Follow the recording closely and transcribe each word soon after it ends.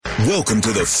Welcome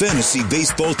to the Fantasy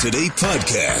Baseball Today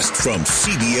podcast from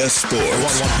CBS Sports.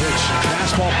 1-1 pitch.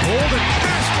 Fastball pulled and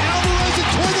passed. Alvarez it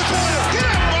toward the corner. Get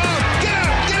up, Bob! Get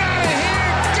up! Get out of here!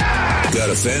 God! Got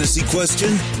a fantasy question?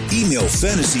 Email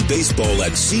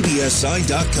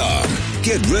fantasybaseball@cbsi.com.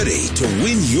 Get ready to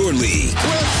win your league.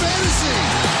 Where fantasy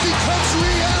becomes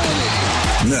reality.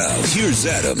 Now, here's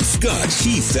Adam, Scott,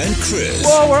 Heath, and Chris.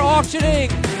 Whoa, we're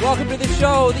auctioning! Welcome to the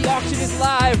show. The auction is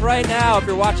live right now. If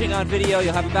you're watching on video,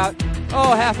 you'll have about,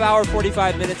 half hour,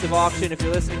 45 minutes of auction. If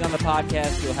you're listening on the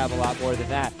podcast, you'll have a lot more than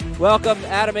that. Welcome,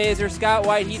 Adam Azer, Scott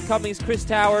White, Heath Cummings, Chris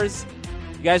Towers.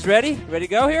 You guys ready? Ready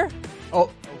to go here?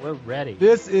 We're ready.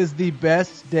 This is the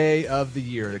best day of the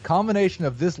year. The combination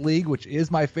of this league, which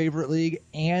is my favorite league,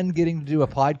 and getting to do a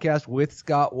podcast with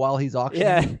Scott while he's auctioning.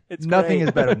 Yeah, it's nothing great.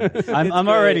 is better than this. I'm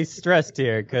already stressed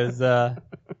here because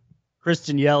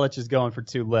Christian Yelich is going for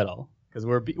too little because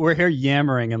we're here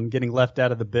yammering him getting left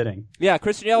out of the bidding. Yeah,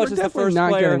 Christian Yelich is the first not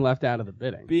player getting left out of the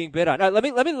bidding. being bid on. All right, let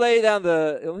me lay down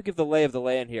let me give the lay of the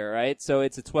land here, right? So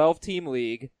it's a 12-team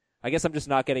league. I guess I'm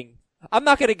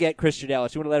not going to get Christian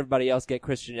Yelich. You want to let everybody else get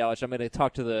Christian Yelich. I'm going to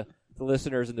talk to the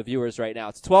listeners and the viewers right now.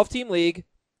 It's a 12-team league.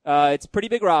 It's pretty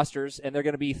big rosters, and they're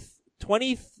going to be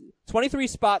 23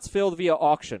 spots filled via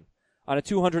auction on a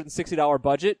 $260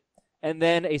 budget, and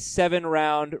then a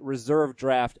 7-round reserve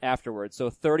draft afterwards. So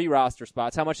 30 roster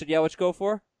spots. How much did Yelich go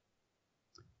for?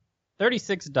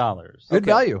 $36. Good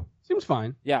value. Seems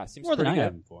fine. Yeah, seems More than pretty I good.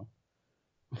 had him for.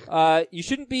 You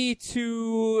shouldn't be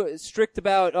too strict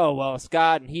about,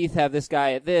 Scott and Heath have this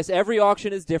guy at this. Every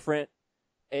auction is different.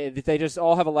 They just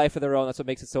all have a life of their own. That's what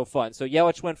makes it so fun. So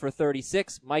Yelich went for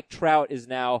 36. Mike Trout is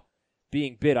now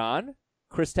being bid on.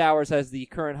 Chris Towers has the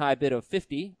current high bid of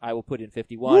 50. I will put in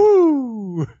 51.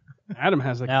 Woo! Adam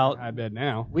has a Now- high bid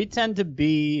now. We tend to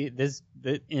be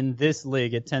in this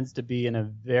league. It tends to be in a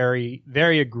very,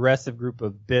 very aggressive group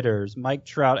of bidders. Mike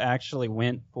Trout actually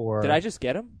went for. Did I just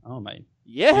get him? Oh my!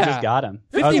 Yeah. You just got him.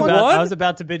 51? I was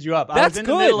about to bid you up. I That's was in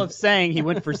the good. middle of saying he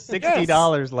went for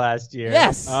 $60 last year.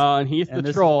 Yes. And Heath And the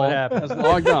this is troll what happens. has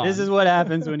logged on. This is what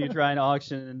happens when you try and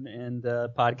auction and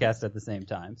podcast at the same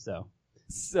time. So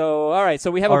All right.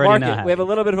 So we have a Already market. not We have a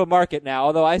little bit of a market now,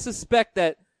 although I suspect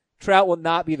that Trout will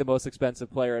not be the most expensive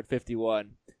player at 51.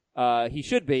 He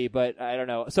should be, but I don't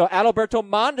know. So Adalberto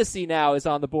Mondesi now is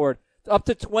on the board. Up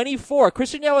to 24.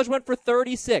 Christian Yelich went for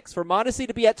 36. For Mondesi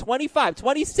to be at 25.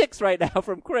 26 right now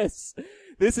from Chris.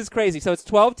 This is crazy. So it's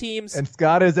 12 teams. And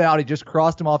Scott is out. He just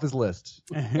crossed him off his list.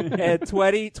 And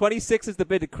 26 is the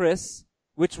bid to Chris,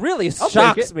 which really take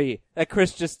shocks it. me that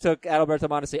Chris just took Adalberto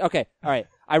Mondesi. Okay. All right.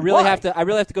 I really have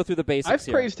to go through the basics I've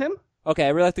here. praised him. Okay, I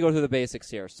really have to go through the basics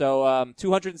here. So,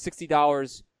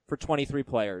 $260 for 23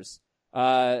 players.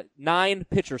 9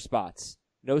 pitcher spots.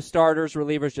 No starters,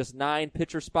 relievers, just 9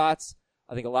 pitcher spots.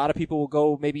 I think a lot of people will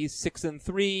go maybe 6-3,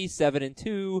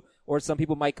 7-2, or some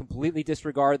people might completely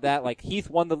disregard that. Like Heath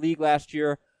won the league last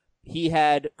year. He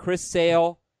had Chris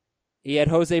Sale, he had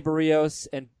Jose Barrios,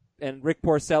 and Rick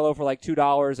Porcello for like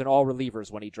 $2 and all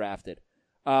relievers when he drafted.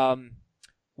 We're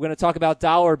going to talk about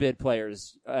dollar bid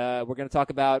players. We're going to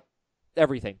talk about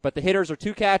everything. But the hitters are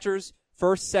 2 catchers,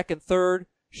 first, second, third,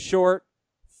 short,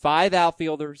 5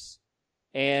 outfielders,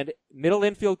 and middle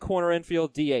infield, corner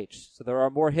infield, DH. So there are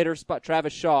more hitters.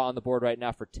 Travis Shaw on the board right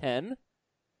now for 10.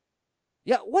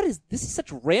 Yeah, this is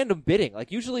such random bidding.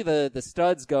 Like usually the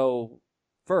studs go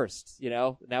first,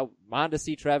 Now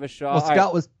Mondesi, Travis Shaw. Well,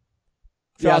 Scott was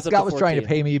Shaw's up Scott to was trying to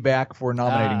 14. pay me back for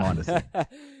nominating Mondesi.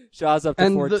 Shaw's up to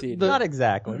And 14. not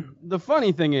exactly. The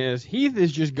funny thing is, Heath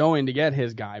is just going to get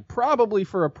his guy, probably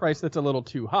for a price that's a little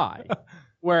too high,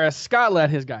 whereas Scott let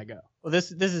his guy go. Well,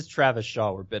 this is Travis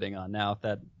Shaw we're bidding on now. If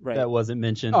Right. that wasn't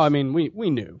mentioned. Oh, I mean, we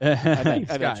knew. I Heath's guy mentioned is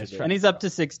it. Travis. And he's up to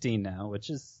 16 now, which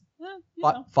is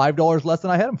 $5 less than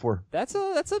I had him for. That's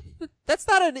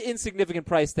not an insignificant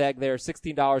price tag there.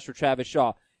 $16 for Travis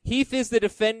Shaw. Heath is the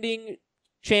defending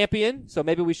champion, so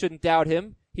maybe we shouldn't doubt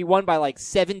him. He won by like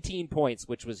 17 points,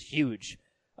 which was huge.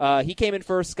 He came in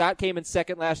first. Scott came in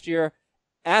second last year.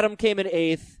 Adam came in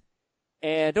 8th.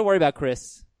 And don't worry about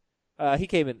Chris. He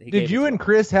came in. Did you and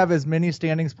Chris have as many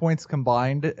standings points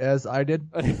combined as I did?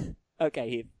 Okay,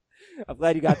 Heath. I'm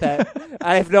glad you got that.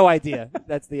 I have no idea.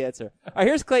 That's the answer. All right,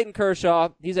 here's Clayton Kershaw.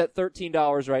 He's at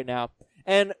 $13 right now.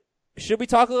 And should we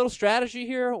talk a little strategy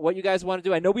here? What you guys want to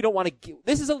do? I know we don't want to.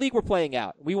 This is a league we're playing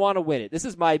out. We want to win it. This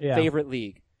is my favorite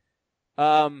league.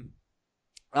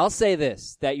 I'll say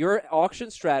this, that your auction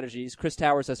strategies, Chris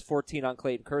Towers has 14 on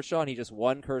Clayton Kershaw, and he just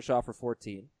won Kershaw for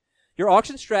 14. Your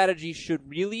auction strategy should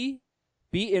really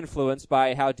be influenced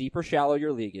by how deep or shallow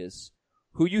your league is,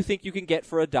 who you think you can get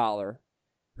for $1,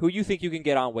 who you think you can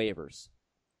get on waivers.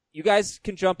 you guys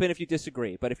can jump in if you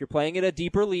disagree, but if you're playing in a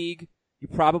deeper league, you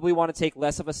probably want to take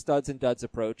less of a studs and duds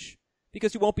approach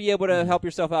because you won't be able to help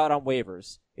yourself out on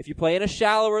waivers. If you play in a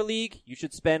shallower league, you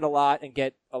should spend a lot and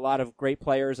get a lot of great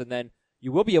players, and then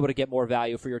you will be able to get more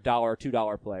value for your $1 or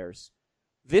 $2 players.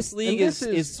 This league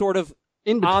is sort of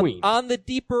in between. On the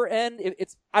deeper end.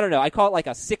 It's I don't know. I call it like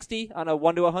a 60 on a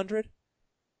 1 to 100.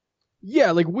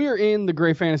 Yeah, like we're in the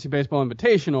Great Fantasy Baseball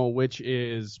Invitational, which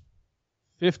is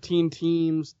 15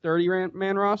 teams,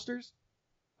 30-man rosters.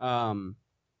 That's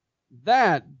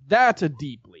a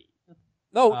deep league.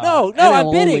 No,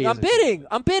 I'm bidding.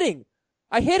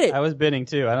 I hit it. I was bidding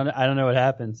too. I don't know what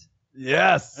happened.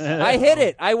 Yes. I hit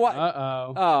it.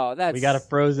 Uh-oh. Oh, that's. We got a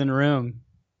frozen room.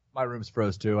 My room's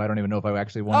froze too. I don't even know if I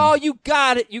actually won. Oh, you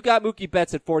got it. You got Mookie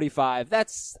Betts at 45.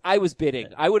 I was bidding.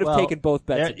 I would have taken both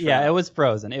bets. Yeah, it was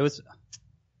frozen. It was.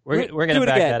 We're gonna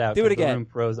back that out. Do it The again. room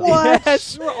froze. What?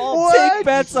 Yes. What? Take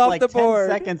bets off like the 10 board.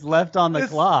 seconds left on the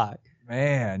clock.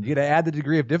 Man, you got to add the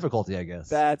degree of difficulty, I guess.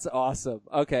 That's awesome.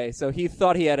 Okay, so he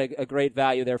thought he had a great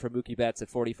value there for Mookie Betts at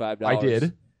 $45. I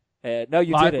did. No,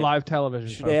 you didn't. Live television.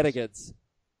 Shenanigans.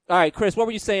 All right, Chris, what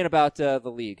were you saying about the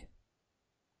league?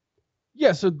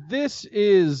 Yeah, so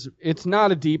it's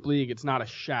not a deep league, it's not a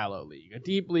shallow league. A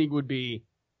deep league would be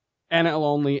NL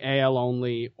only, AL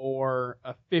only, or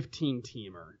a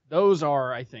 15-teamer. Those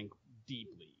are, I think, deep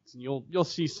leagues. And you'll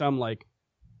see some like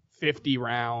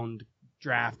 50-round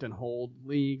draft and hold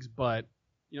leagues, but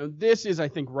this is, I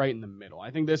think, right in the middle.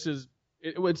 I think this is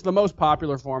it's the most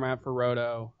popular format for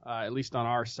Roto, at least on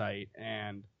our site,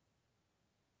 and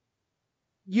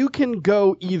you can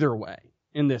go either way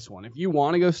in this one. If you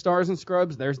want to go stars and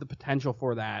scrubs, there's the potential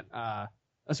for that,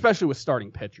 especially with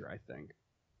starting pitcher, I think.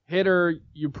 Hitter,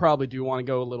 you probably do want to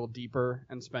go a little deeper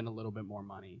and spend a little bit more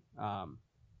money.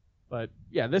 But,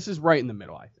 yeah, this is right in the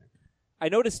middle, I think. I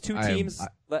noticed two teams...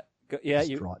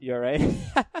 you're right.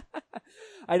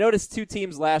 I noticed two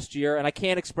teams last year, and I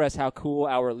can't express how cool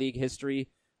our league history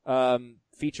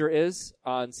feature is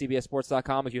on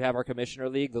CBSSports.com. If you have our commissioner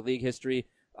league, the league history,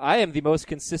 I am the most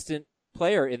consistent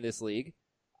player in this league.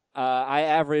 I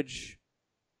average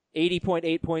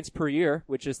 80.8 points per year,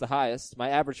 which is the highest. My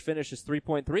average finish is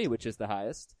 3.3, which is the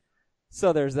highest.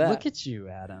 So there's that. Look at you,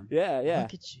 Adam. Yeah.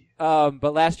 Look at you.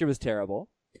 But last year was terrible.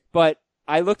 But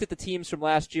I looked at the teams from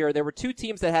last year. There were two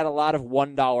teams that had a lot of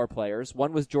 $1 players.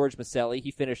 One was George Maselli.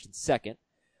 He finished in second.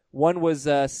 One was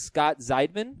Scott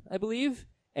Zeidman, I believe,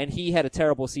 and he had a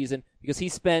terrible season because he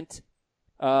spent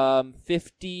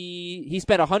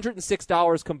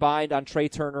 $106 combined on Trey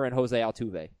Turner and Jose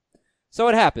Altuve. So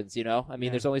it happens, I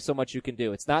mean, There's only so much you can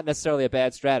do. It's not necessarily a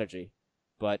bad strategy,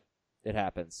 but it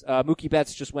happens. Mookie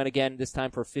Betts just went again, this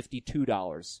time for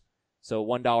 $52. So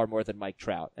 $1 more than Mike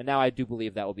Trout. And now I do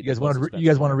believe that will be You guys want to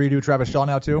redo Travis Shaw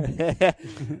now too?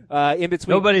 In between.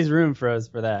 Nobody's room froze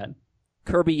for that.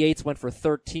 Kirby Yates went for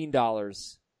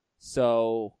 $13.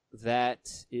 So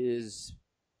that is,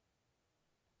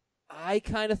 I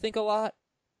kind of think a lot,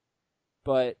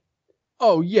 but.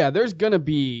 Oh yeah, there's gonna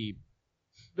be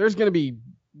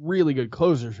really good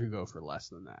closers who go for less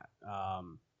than that.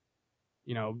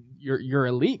 Your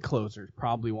elite closers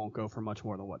probably won't go for much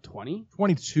more than 20?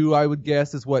 22, I would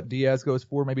guess, is what Diaz goes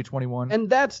for, maybe 21. And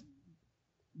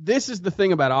this is the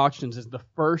thing about auctions is the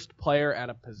first player at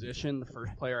a position, the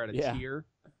first player at a tier,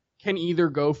 can either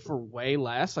go for way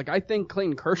less. Like I think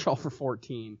Clayton Kershaw for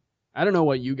 14. I don't know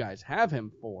what you guys have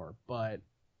him for, but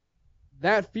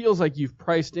that feels like you've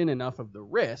priced in enough of the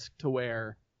risk to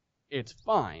where it's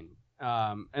fine.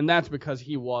 And that's because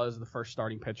he was the first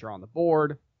starting pitcher on the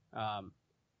board.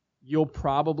 You'll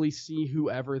probably see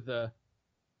whoever the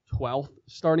 12th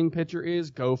starting pitcher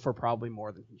is go for probably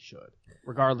more than he should,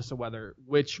 regardless of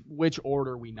which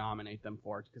order we nominate them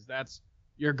for, because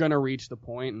you're going to reach the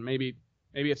point, and maybe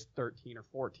it's 13 or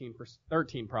 14 for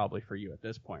 13 probably for you at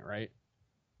this point, right?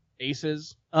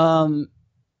 Aces?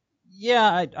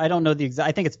 Yeah, I don't know the exact.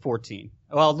 I think it's 14.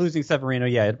 Well, losing Severino,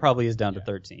 it probably is down to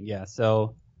 13. Yeah,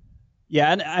 so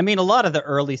yeah, and I mean a lot of the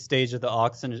early stage of the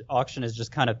auction is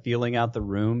just kind of feeling out the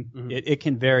room. Mm-hmm. It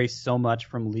can vary so much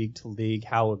from league to league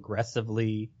how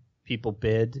aggressively people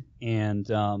bid, and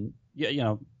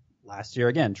last year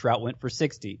again Trout went for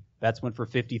 60. Betts went for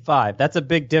 55. That's a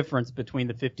big difference between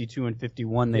the 52 and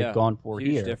 51 they've gone for huge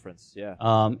here. Huge difference, yeah.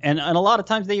 And a lot of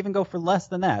times they even go for less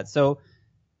than that. So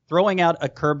throwing out a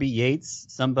Kirby Yates,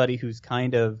 somebody who's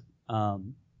kind of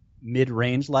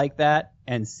mid-range like that,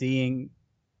 and seeing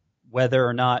whether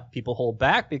or not people hold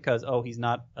back because, he's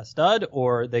not a stud,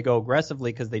 or they go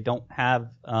aggressively because they don't have,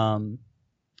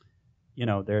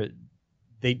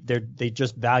 they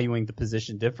just valuing the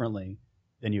position differently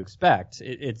than you expect.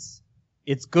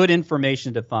 it's good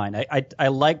information to find. I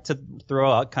like to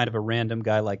throw out kind of a random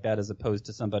guy like that as opposed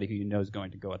to somebody who you know is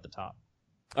going to go at the top.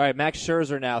 All right, Max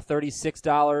Scherzer now,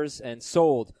 $36 and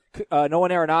sold.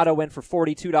 Nolan Arenado went for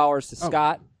 $42 to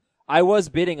Scott. I was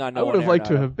bidding on Nolan Arenado. I would have liked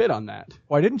to have bid on that.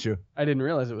 Why didn't you? I didn't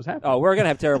realize it was happening. Oh, we're going to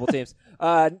have terrible teams.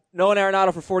 Nolan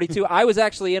Arenado for $42. I was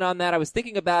actually in on that. I was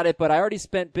thinking about it, but I already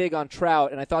spent big on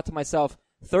Trout, and I thought to myself,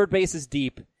 third base is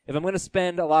deep. If I'm going to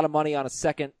spend a lot of money on a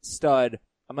second stud,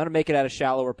 I'm going to make it at a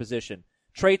shallower position.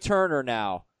 Trey Turner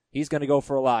now, he's going to go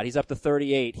for a lot. He's up to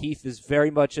 38. Heath is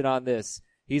very much in on this.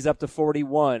 He's up to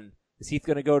 41. Is Heath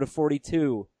going to go to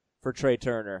 42 for Trey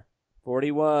Turner?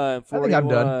 41. I think I'm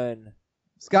done.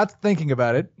 Scott's thinking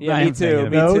about it. Yeah, me too.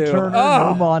 No Turner,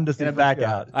 no Mondesi. Gonna back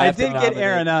out. I did get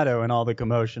Arenado in all the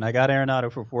commotion. I got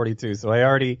Arenado for 42, so I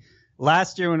already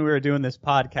last year when we were doing this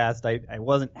podcast, I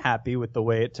wasn't happy with the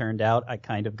way it turned out. I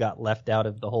kind of got left out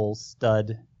of the whole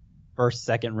stud first,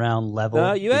 second round level.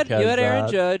 No, you had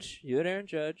Aaron Judge. You had Aaron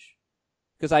Judge.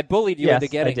 Because I bullied you into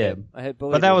getting him.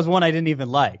 But that was one I didn't even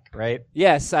like, right?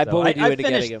 Yes, I bullied you into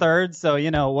getting him. I finished third, so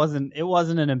it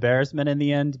wasn't an embarrassment in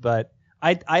the end, but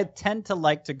I tend to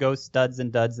like to go studs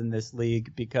and duds in this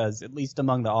league because at least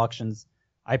among the auctions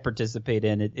I participate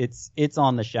in, it's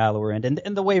on the shallower end,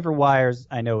 and the waiver wires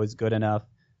I know is good enough.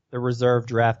 The reserve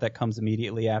draft that comes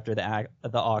immediately after the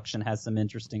auction has some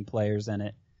interesting players in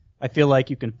it. I feel like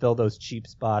you can fill those cheap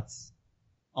spots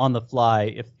on the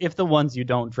fly if the ones you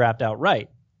don't draft outright,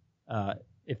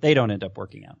 if they don't end up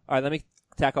working out. All right, let me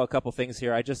tackle a couple things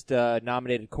here. I just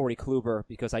nominated Corey Kluber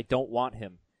because I don't want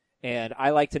him. And I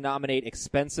like to nominate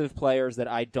expensive players that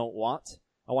I don't want.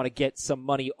 I want to get some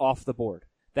money off the board.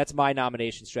 That's my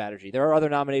nomination strategy. There are other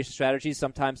nomination strategies.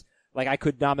 Sometimes, like I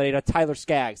could nominate a Tyler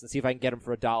Skaggs and see if I can get him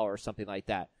for $1 or something like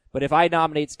that. But if I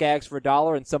nominate Skaggs for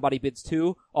 $1 and somebody bids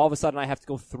 $2, all of a sudden I have to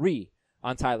go $3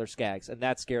 on Tyler Skaggs, and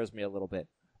that scares me a little bit.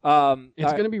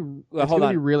 It's going to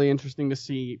be really interesting to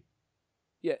see.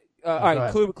 Yeah. All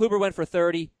right. Kluber went for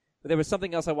 30. But there was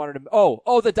something else I wanted to.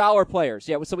 Oh, the dollar players.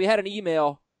 Yeah. So we had an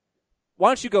email. Why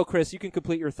don't you go, Chris? You can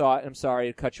complete your thought. I'm sorry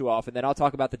to cut you off, and then I'll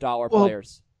talk about the dollar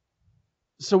players.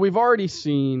 So we've already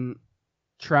seen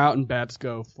Trout and Betts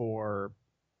go for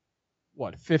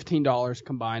 $15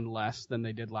 combined less than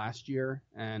they did last year,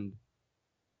 and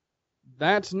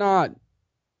that's not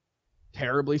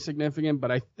terribly significant, but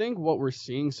I think what we're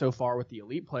seeing so far with the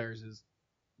elite players is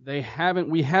we haven't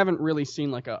really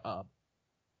seen like a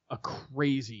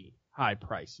crazy high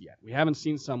price yet. We haven't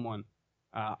seen someone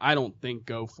I don't think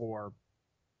go for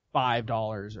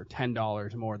 $5 or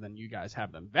 $10 more than you guys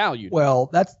have them valued. Well,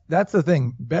 that's the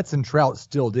thing. Betts and Trout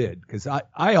still did, because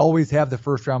I always have the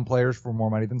first round players for more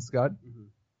money than Scott.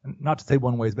 Mm-hmm. Not to say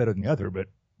one way is better than the other, but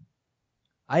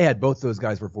I had both those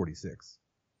guys for 46.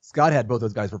 Scott had both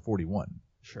those guys for 41.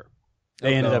 Sure.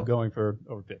 They ended up going for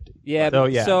over 50. Yeah.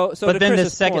 So but then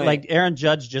Chris's the second, point, like Aaron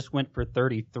Judge just went for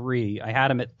 33. I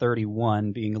had him at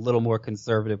 31, being a little more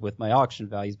conservative with my auction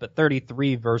values, but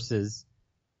 33 versus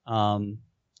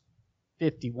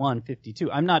 51,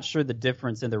 52. I'm not sure the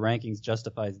difference in the rankings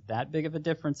justifies that big of a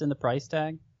difference in the price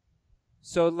tag.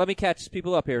 So let me catch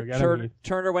people up here.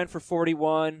 Turner went for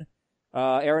 41.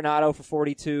 Arenado for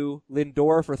 42.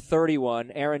 Lindor for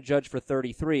 31. Aaron Judge for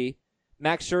 33.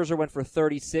 Max Scherzer went for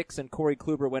 36, and Corey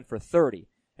Kluber went for 30.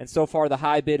 And so far, the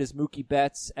high bid is Mookie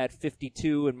Betts at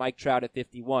 52 and Mike Trout at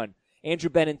 51. Andrew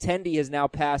Benintendi has now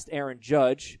passed Aaron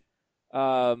Judge.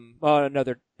 No,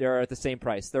 they're at the same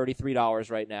price,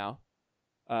 $33 right now.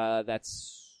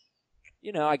 That's,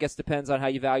 I guess depends on how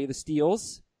you value the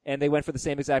steals. And they went for the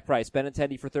same exact price.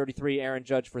 Benintendi for 33, Aaron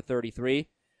Judge for 33.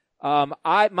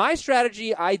 My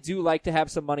strategy, I do like to have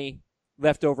some money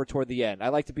left over toward the end. I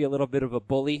like to be a little bit of a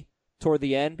bully toward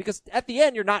the end, because at the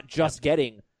end, you're not just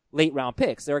getting late round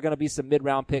picks. There are going to be some mid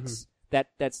round picks that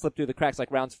slip through the cracks,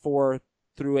 like rounds 4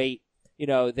 through 8.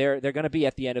 They're going to be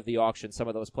at the end of the auction, some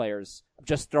of those players. I'm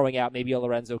just throwing out maybe a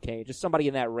Lorenzo Cain, just somebody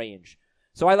in that range.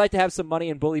 So I like to have some money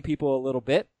and bully people a little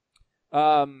bit.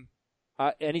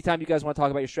 Anytime you guys want to talk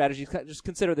about your strategies, just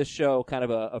consider this show kind of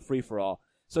a free-for-all.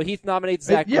 So Heath nominates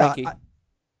Zach Greinke.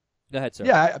 Go ahead, sir.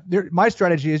 Yeah, my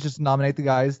strategy is just to nominate the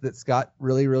guys that Scott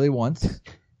really, really wants.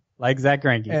 Like Zach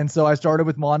Greinke. And so I started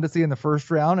with Mondesi in the first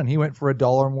round, and he went for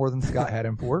 $1 more than Scott had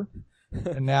him for.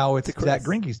 And now it's Zach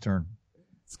Greinke's turn.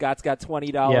 Scott's got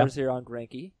 $20 here on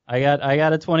Greinke. I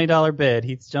got a $20 bid.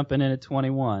 He's jumping in at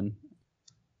 21.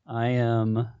 I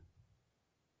am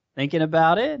thinking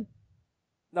about it.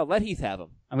 No, let Heath have him.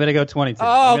 I'm going to go 22.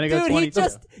 Oh, dude, go 22.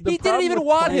 he didn't even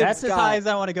want him, That's Scott. as high as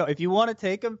I want to go. If you want to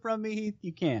take him from me, Heath,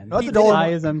 you can. No, that's as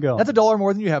high as I'm going. That's $1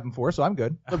 more than you have him for, so I'm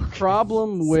good. The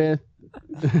problem with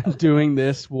doing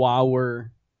this while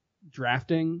we're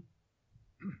drafting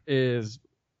is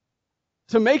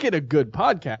to make it a good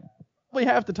podcast, we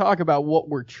have to talk about what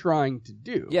we're trying to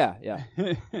do. Yeah.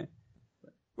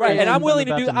 Right, and I'm willing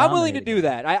to do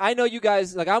that. I know you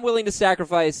guys, like, I'm willing to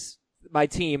sacrifice my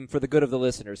team for the good of the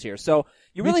listeners here. So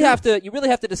you really have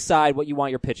to decide what you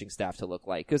want your pitching staff to look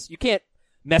like, because you can't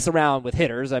mess around with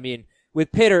hitters. I mean,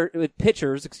 with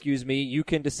pitchers, you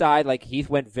can decide, like, Heath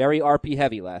went very RP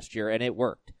heavy last year and it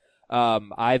worked.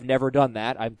 I've never done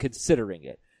that. I'm considering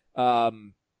it.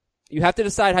 You have to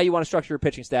decide how you want to structure your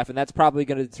pitching staff, and that's probably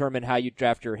going to determine how you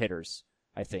draft your hitters,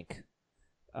 I think.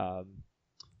 So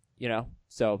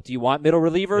do you want middle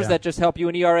relievers that just help you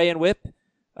in ERA and WHIP?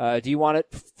 Do you want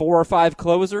 4 or 5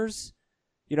 closers?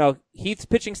 Heath's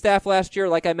pitching staff last year,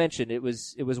 like I mentioned, it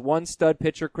was one stud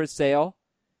pitcher, Chris Sale,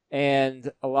 and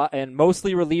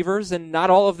mostly relievers, and not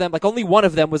all of them, like only one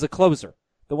of them was a closer.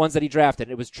 The ones that he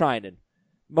drafted, it was Trinan.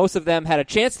 Most of them had a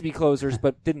chance to be closers,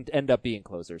 but didn't end up being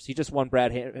closers. He just won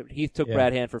Brad Hand. Heath took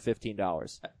Brad Hand for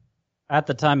 $15. At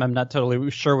the time, I'm not totally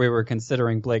sure we were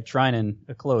considering Blake Trinan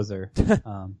a closer.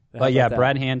 But yeah,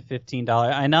 Brad Hand, $15.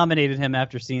 I nominated him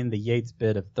after seeing the Yates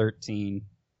bid of $13.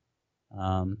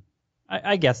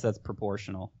 I guess that's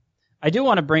proportional. I do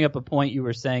want to bring up a point you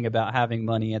were saying about having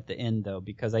money at the end, though,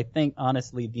 because I think,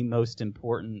 honestly, the most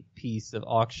important piece of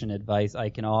auction advice I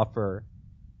can offer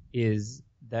is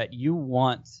that you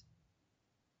want,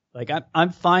 like, I'm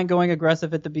fine going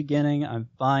aggressive at the beginning. I'm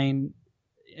fine,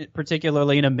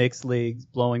 particularly in a mixed league,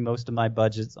 blowing most of my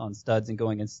budgets on studs and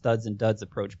going in studs and duds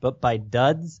approach. But by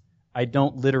duds, I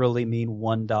don't literally mean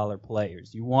 $1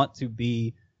 players. You want to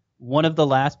be one of the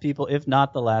last people, if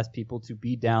not the last people, to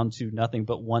be down to nothing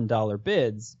but $1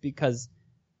 bids, because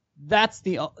that's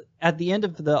at the end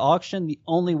of the auction, the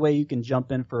only way you can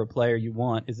jump in for a player you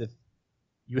want is if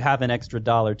you have an extra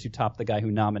dollar to top the guy who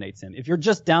nominates him. If you're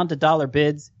just down to dollar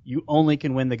bids, you only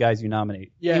can win the guys you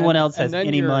nominate. Yeah, anyone else has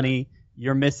any money,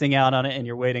 you're missing out on it, and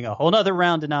you're waiting a whole other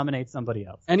round to nominate somebody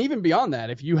else. And even beyond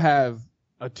that, if you have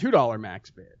a $2 max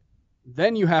bid,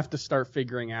 then you have to start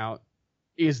figuring out,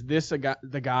 is this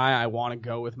the guy I want to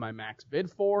go with my max bid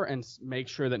for, and make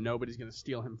sure that nobody's going to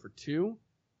steal him for $2?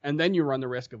 And then you run the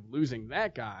risk of losing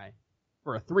that guy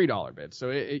for a $3 bid.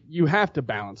 So you have to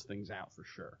balance things out for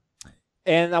sure.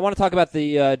 And I want to talk about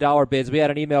the dollar bids. We had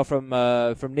an email from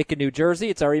Nick in New Jersey.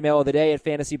 It's our email of the day at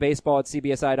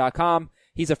fantasybaseball@cbsi.com.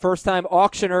 He's a first-time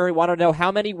auctioneer. He wanted to know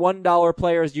how many $1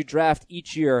 players you draft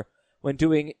each year when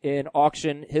doing an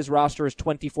auction. His roster is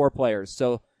 24 players,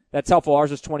 so that's helpful.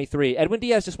 Ours is 23. Edwin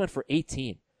Diaz just went for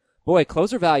 18. Boy,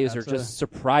 closer values are just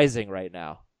surprising right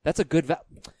now. That's a good value.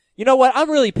 You know what?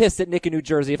 I'm really pissed at Nick in New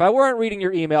Jersey. If I weren't reading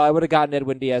your email, I would have gotten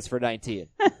Edwin Diaz for 19.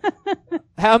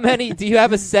 How many? Do you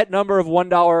have a set number of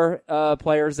 $1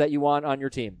 players that you want on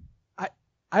your team?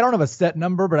 I don't have a set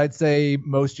number, but I'd say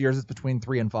most years it's between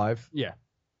 3 and 5. Yeah.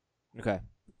 Okay.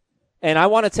 And I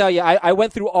want to tell you, I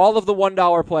went through all of the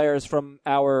 $1 players from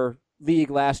our league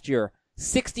last year.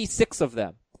 66 of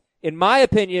them. In my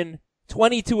opinion,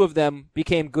 22 of them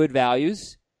became good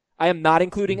values. I am not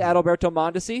including Adalberto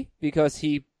Mondesi because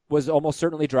he was almost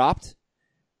certainly dropped.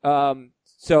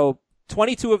 So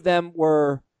 22 of them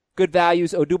were good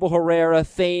values. Odubel Herrera,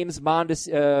 Thames,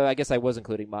 Mondesi. I guess I was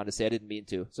including Mondesi. I didn't mean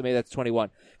to. So maybe that's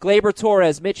 21. Gleyber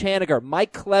Torres, Mitch Haniger,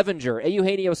 Mike Clevenger,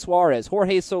 Eugenio Suarez,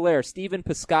 Jorge Soler, Steven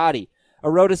Piscotty,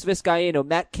 Arodys Vizcaíno,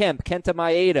 Matt Kemp, Kenta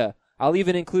Maeda. I'll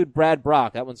even include Brad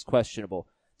Brock. That one's questionable.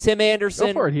 Tim Anderson,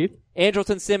 go for it, Heath.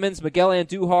 Andrelton Simmons, Miguel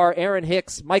Andujar, Aaron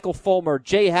Hicks, Michael Fulmer,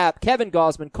 Jay Happ, Kevin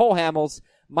Gausman, Cole Hamels,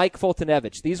 Mike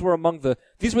Fultonevich. These were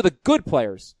the good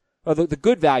players, or the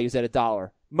good values at $1.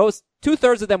 Most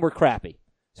 2/3 of them were crappy.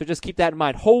 So just keep that in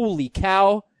mind. Holy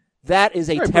cow, that is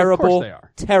a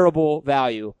terrible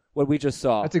value, what we just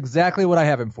saw. That's exactly what I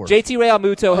have him for. JT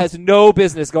Realmuto has no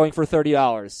business going for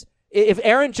 $30. If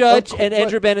Aaron Judge and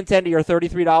Andrew Benintendi are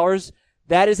 $33,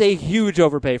 that is a huge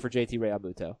overpay for JT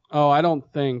Realmuto. Oh, I don't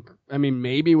think,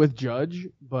 maybe with Judge,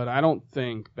 but I don't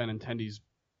think Benintendi's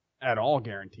at all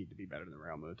guaranteed to be better than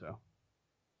Realmuto.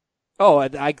 Oh,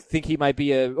 I think he might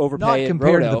be an overpay. Not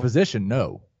compared to the position,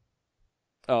 no.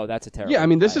 Oh, that's a terrible. Yeah,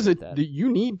 this is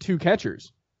you need 2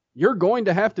 catchers. You're going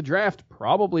to have to draft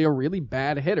probably a really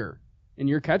bad hitter in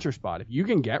your catcher spot. If you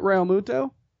can get Realmuto,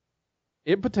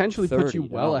 it potentially puts you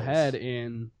well ahead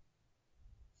in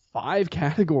 5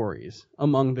 categories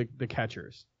among the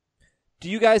catchers. Do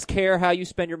you guys care how you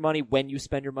spend your money when you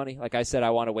spend your money? Like I said,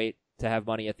 I want to wait to have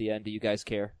money at the end. Do you guys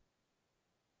care?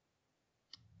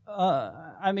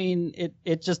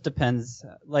 It just depends.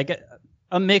 Like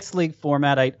a mixed league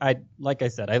format, I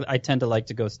tend to like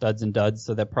to go studs and duds,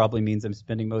 so that probably means I'm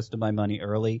spending most of my money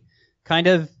early. Kind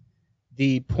of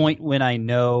the point when I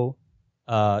know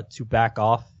to back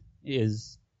off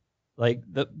is like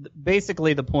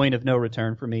basically the point of no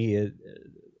return for me is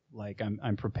like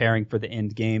I'm preparing for the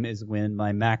end game is when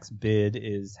my max bid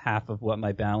is half of what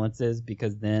my balance is,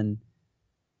 because then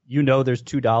there's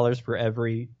 $2 for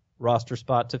every roster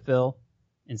spot to fill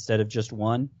instead of just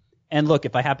one. And look,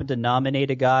 if I happen to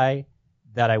nominate a guy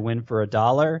that I win for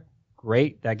 $1,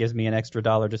 great. That gives me an extra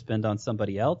 $1 to spend on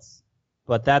somebody else.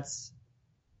 But that's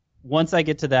once I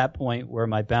get to that point where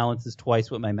my balance is twice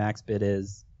what my max bid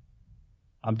is,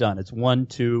 I'm done. It's 1,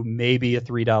 2, maybe a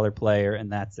 $3 player,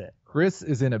 and that's it. Chris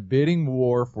is in a bidding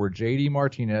war for J.D.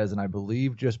 Martinez, and I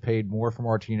believe just paid more for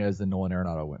Martinez than Nolan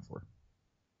Arenado went for.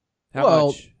 How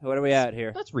much? What are we at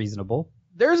here? That's reasonable.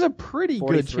 There's a pretty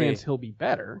 43. good chance he'll be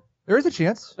better. There is a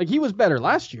chance. Like, he was better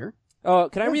last year. Oh,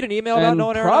 can I read an email about And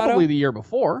Nolan Arenado? probably the year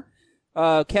before.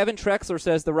 Kevin Trexler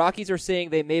says the Rockies are saying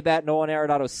they may bat Nolan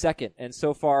Arenado second, and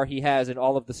so far he has in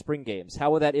all of the spring games.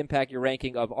 How will that impact your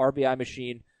ranking of RBI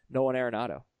machine Nolan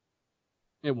Arenado?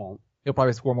 It won't. He'll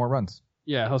probably score more runs.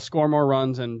 Yeah, he'll score more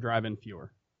runs and drive in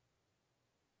fewer.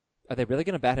 Are they really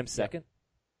going to bat him second?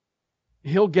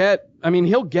 He'll get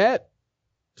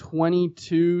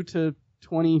 22 to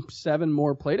 27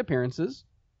 more plate appearances.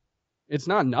 It's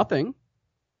not nothing,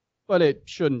 but it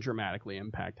shouldn't dramatically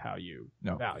impact how you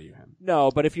value him. No,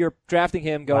 but if you're drafting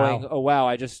him going, oh wow,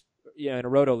 I just in a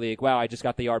roto league, wow, I just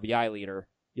got the RBI leader.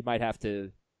 You might have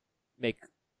to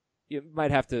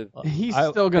He's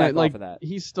still gonna off of that.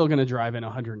 He's still gonna drive in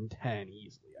 110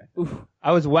 easily. I think.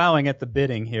 I was wowing at the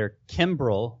bidding here.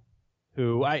 Kimbrel,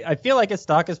 who I feel like his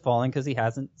stock is falling because he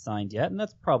hasn't signed yet, and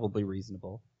that's probably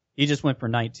reasonable. He just went for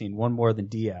 19, one more than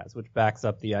Diaz, which backs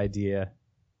up the idea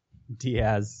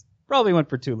Diaz probably went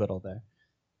for too little there.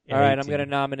 All right, I'm going to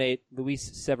nominate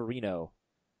Luis Severino,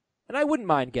 and I wouldn't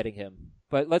mind getting him.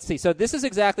 But let's see. So this is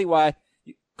exactly why.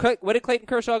 What did Clayton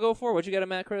Kershaw go for? What'd you get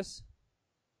him at, Chris?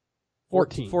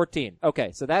 14.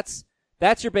 Okay, so that's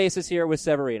your basis here with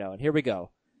Severino, and here we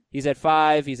go. He's at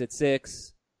 5. He's at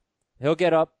 6. He'll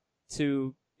get up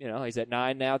to, he's at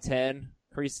 9 now, 10.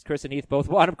 Chris and Heath both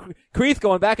want him. Creeth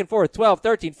going back and forth. 12,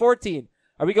 13, 14.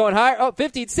 Are we going higher? Oh,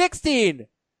 15, 16.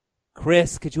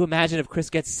 Chris, could you imagine if Chris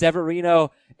gets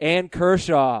Severino and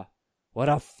Kershaw? What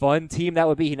a fun team that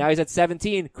would be. Now he's at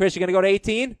 17. Chris, you going to go to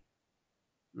 18?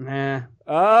 Nah.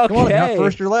 Okay. Come on, not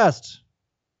first or last.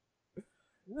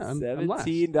 Yeah, I'm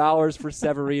 $17 for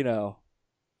Severino.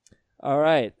 All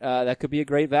right. That could be a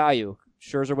great value.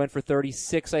 Scherzer went for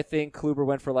 36, I think. Kluber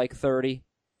went for like 30.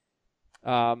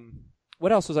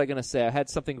 What else was I going to say? I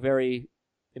had something very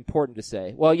important to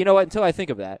say. Well, you know what? Until I think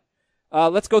of that,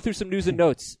 let's go through some news and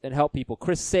notes and help people.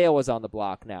 Chris Sale is on the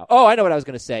block now. Oh, I know what I was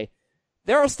going to say.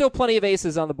 There are still plenty of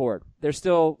aces on the board. There's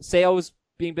still Sale's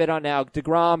being bid on now.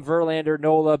 DeGrom, Verlander,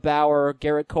 Nola, Bauer,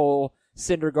 Garrett Cole,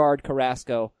 Syndergaard,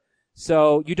 Carrasco.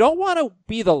 So you don't want to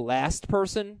be the last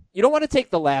person. You don't want to take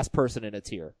the last person in a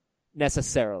tier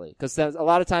necessarily, because a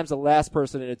lot of times the last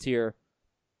person in a tier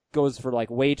goes for like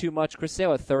way too much. Chris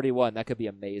Sale at 31, that could be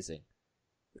amazing.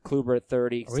 Kluber at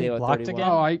 30, Are we Sale at blocked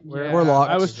 31. again? We're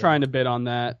locked. I was trying to bid on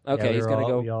that. Okay, Yeah, he's going to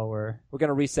go. We all were. We're going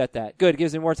to reset that. Good.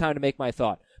 Gives me more time to make my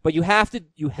thought. But you have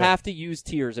to use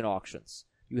tiers in auctions.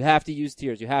 You have to use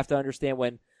tiers. You have to understand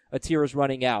when a tier is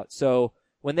running out. So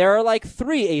when there are like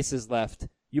 3 aces left,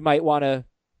 you might want to,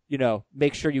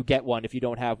 make sure you get one if you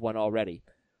don't have one already.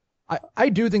 I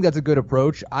do think that's a good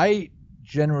approach. I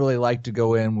generally like to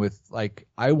go in with, like,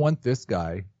 I want this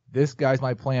guy. This guy's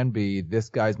my plan B. This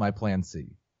guy's my plan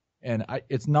C. And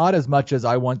it's not as much as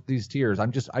I want these tiers. I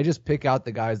just pick out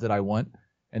the guys that I want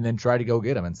and then try to go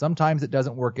get them. And sometimes it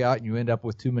doesn't work out and you end up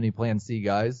with too many plan C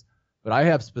guys. But I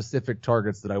have specific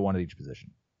targets that I want at each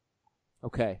position.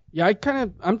 Okay. Yeah,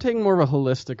 I'm taking more of a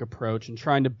holistic approach and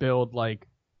trying to build, like,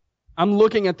 I'm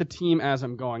looking at the team as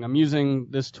I'm going. I'm using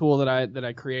this tool that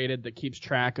I created that keeps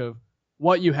track of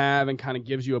what you have and kind of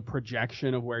gives you a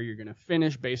projection of where you're going to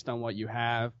finish based on what you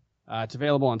have. It's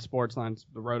available on Sportsline,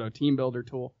 the Roto Team Builder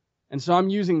tool. And so I'm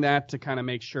using that to kind of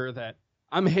make sure that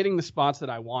I'm hitting the spots that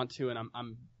I want to, and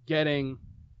I'm getting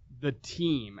the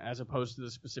team as opposed to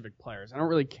the specific players. I don't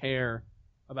really care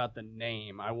about the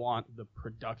name. I want the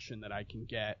production that I can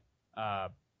get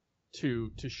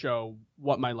to show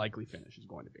what my likely finish is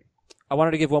going to be. I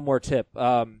wanted to give one more tip.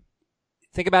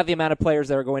 Think about the amount of players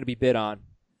that are going to be bid on.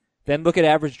 Then look at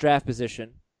average draft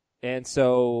position. And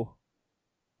so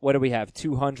what do we have?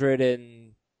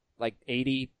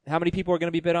 280. How many people are going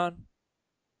to be bid on?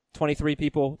 23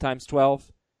 people times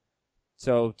 12.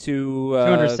 So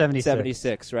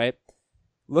 276, right?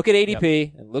 Look at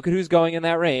ADP and look at who's going in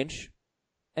that range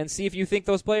and see if you think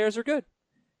those players are good.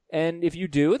 And if you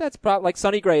do, that's probably like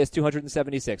Sonny Gray is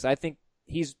 276. I think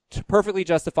he's perfectly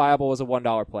justifiable as a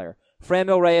 $1 player.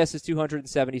 Franmil Reyes is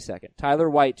 272nd. Tyler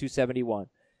White 271.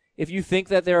 If you think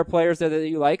that there are players that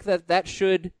you like, that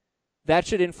should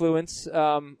influence.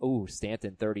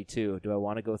 Stanton 32. Do I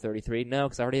want to go 33? No,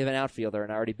 because I already have an outfielder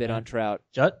and I already bid on Trout.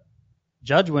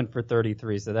 Judge went for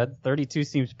 33, so that 32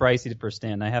 seems pricey for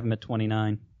Stanton. I have him at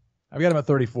 29. I've got him at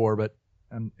 34, but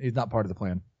he's not part of the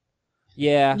plan.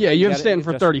 Yeah. Yeah, you have gotta Stanton for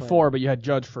adjust your 34, plan. but you had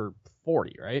Judge for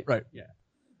 40, right? Right. Yeah.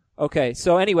 Okay,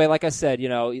 so anyway, like I said,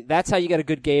 that's how you get a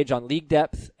good gauge on league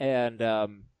depth and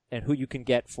who you can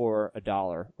get for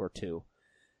 $1 or $2.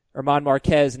 German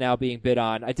Marquez now being bid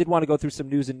on. I did want to go through some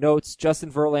news and notes.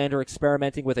 Justin Verlander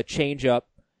experimenting with a changeup.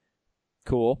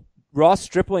 Cool. Ross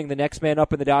Stripling, the next man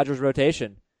up in the Dodgers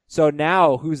rotation. So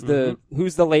now, who's the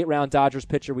late round Dodgers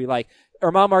pitcher we like?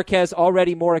 German Marquez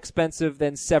already more expensive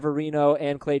than Severino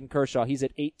and Clayton Kershaw. He's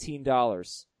at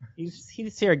 $18.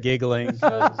 He's here giggling.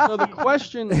 So the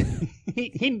question,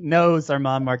 he knows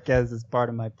German Marquez is part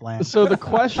of my plan. so the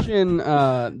question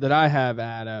that I have,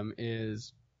 Adam,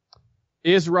 is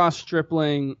Ross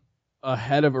Stripling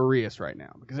ahead of Arias right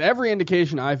now? Because every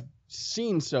indication I've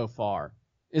seen so far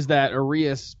is that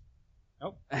Arias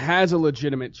has a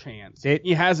legitimate chance.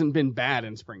 He hasn't been bad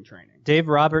in spring training. Dave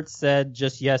Roberts said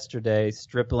just yesterday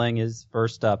Stripling is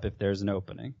first up if there's an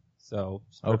opening. So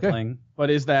Stripling. But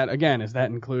is that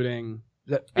including?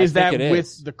 I Is that think it with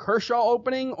is. the Kershaw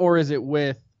opening, or is it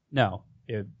with? No,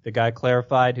 the guy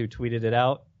clarified who tweeted it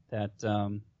out that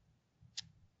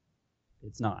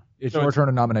it's not. It's So your it's- turn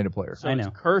to nominate a player. So I it's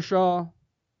know. Kershaw,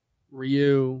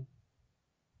 Ryu,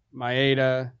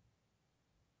 Maeda,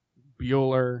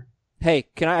 Bueller. Hey,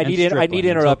 I And need to Stripling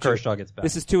interrupt until you. Kershaw gets back.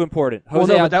 This is too important. Well,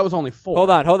 no, but that was only 4.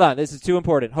 Hold on. This is too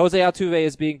important. Jose Altuve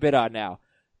is being bid on now.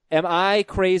 Am I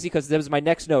crazy? Because that was my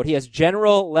next note. He has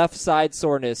general left side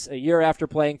soreness a year after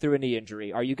playing through a knee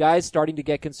injury. Are you guys starting to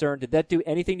get concerned? Did that do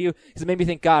anything to you? Because it made me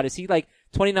think, God, is he like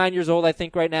 29 years old, I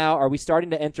think, right now? Are we starting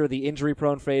to enter the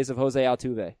injury-prone phase of Jose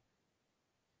Altuve?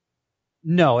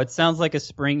 No, it sounds like a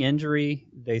spring injury.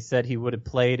 They said he would have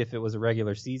played if it was a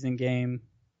regular season game.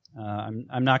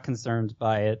 I'm not concerned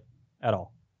by it at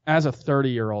all. As a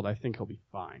 30-year-old, I think he'll be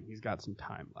fine. He's got some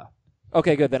time left.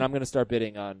 Okay, good. Then I'm going to start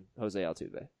bidding on Jose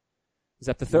Altuve. He's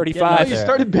up to Yeah, 35. You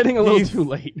started bidding a little too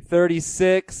late.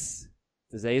 36.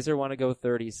 Does Azer want to go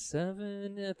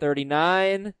 37?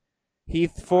 39.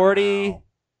 Heath 40. Wow.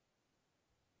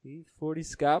 Heath 40.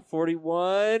 Scott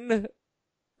 41.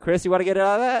 Chris, you want to get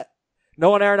out of that?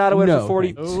 Nolan Arenado went No, for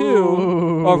 42.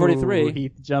 Ooh, Or 43.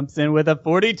 Heath jumps in with a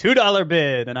 $42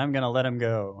 bid, and I'm going to let him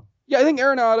go. Yeah, I think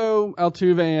Arenado,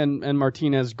 Altuve, and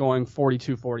Martinez going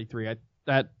 42, 43.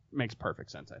 That makes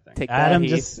perfect sense, I think. Take Adam that,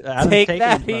 Heath. just Adam's Take taking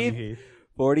that, it from you, Heath. Heath.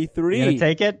 43. You gonna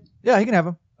take it? Yeah, he can have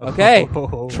him. Okay.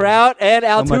 Oh. Trout and So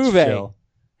much Altuve. chill.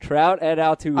 Trout and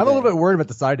Altuve. I'm a little bit worried about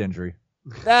the side injury.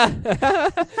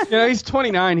 He's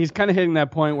 29. He's kind of hitting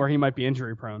that point where he might be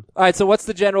injury prone. All right, so what's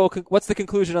the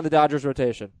conclusion on the Dodgers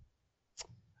rotation?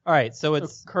 All right, so So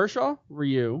it's Kershaw,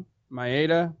 Ryu,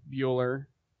 Maeda, Bueller.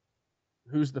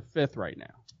 Who's the 5th right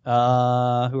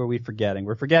now? who are we forgetting?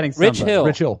 We're forgetting Rich somebody. Hill.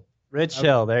 Rich Hill. Rich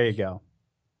Hill, there you go.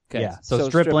 Okay, Yeah, so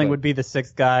Stripling would be the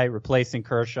 6th guy replacing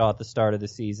Kershaw at the start of the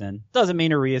season. Doesn't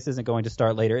mean Arias isn't going to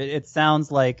start later. It sounds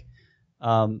like,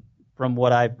 from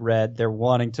what I've read, they're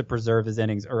wanting to preserve his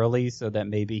innings early so that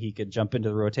maybe he could jump into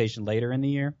the rotation later in the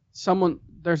year.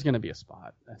 There's going to be a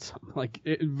spot. That's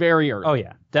very early. Oh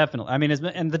yeah, definitely. I mean,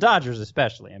 and the Dodgers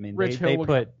especially. I mean, Rich they Hill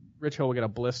will get a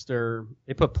blister.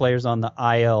 put players on the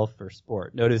IL for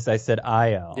sport. Notice I said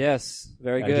IL. Yes,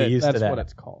 very Gotta good. get used to That's that. what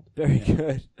it's called. Very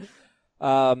good.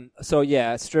 So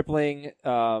yeah, Stripling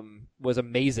was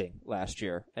amazing last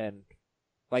year, and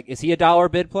is he a dollar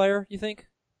bid player? You think?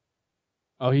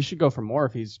 Oh, he should go for more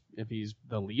if he's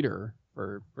the leader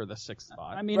for the 6th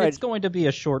spot. I mean, Right. it's going to be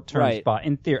a short-term Right. spot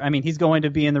in theory. I mean, he's going to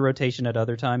be in the rotation at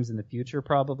other times in the future,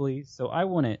 probably. So I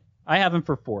have him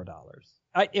for $4.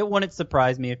 It wouldn't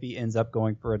surprise me if he ends up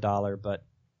going for $1, but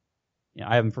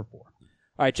I have him for $4. All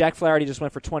right, Jack Flaherty just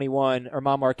went for 21.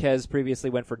 German Marquez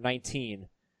previously went for 19.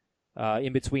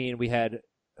 In between, we had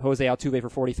Jose Altuve for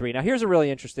 43. Now, here's a really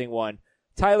interesting one.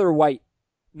 Tyler White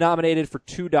nominated for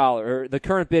 $2. The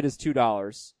current bid is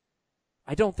 $2.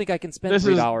 I don't think I can spend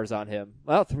 $3 on him.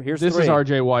 Well, here's This three. is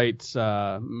RJ White's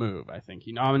move, I think.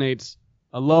 He nominates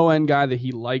a low-end guy that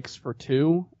he likes for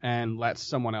 2 and lets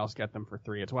someone else get them for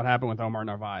 3. It's what happened with Omar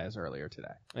Narvaez earlier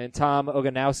today. And Tom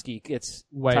Oganowski gets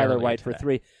Way Tyler early White for today.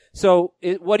 3. So,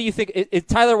 what do you think? Is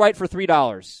Tyler White for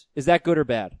 $3? Is that good or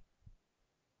bad?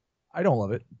 I don't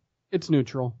love it. It's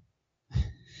neutral.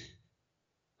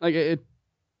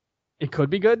 It could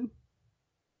be good,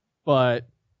 but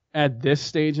at this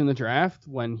stage in the draft,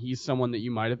 when he's someone that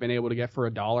you might have been able to get for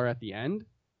 $1 at the end,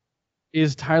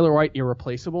 is Tyler White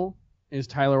irreplaceable? Is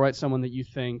Tyler White someone that you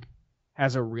think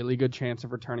has a really good chance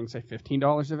of returning, say,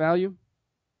 $15 of value?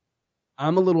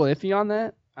 I'm a little iffy on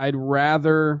that. I'd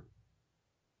rather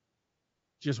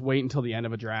just wait until the end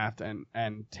of a draft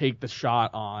and take the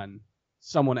shot on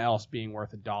someone else being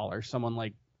worth $1. Someone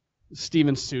like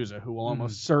Steven Souza, who will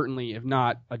almost certainly, if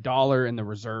not $1 in the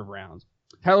reserve rounds.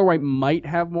 Tyler White might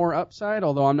have more upside,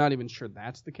 although I'm not even sure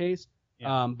that's the case.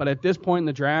 Yeah. But at this point in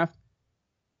the draft,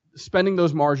 spending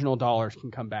those marginal dollars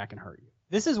can come back and hurt you.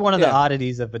 This is one of the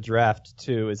oddities of a draft,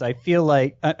 too, is I feel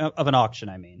like, of an auction,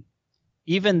 I mean.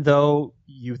 Even though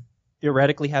you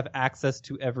theoretically have access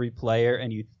to every player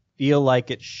and you feel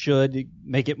like it should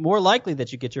make it more likely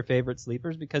that you get your favorite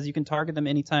sleepers because you can target them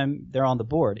anytime they're on the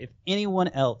board. If anyone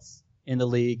else in the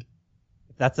league,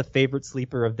 if that's a favorite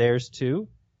sleeper of theirs too,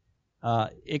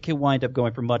 it can wind up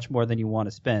going for much more than you want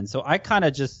to spend. So I kind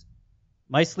of just,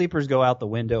 my sleepers go out the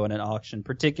window in an auction,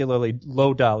 particularly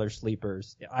low dollar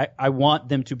sleepers. I want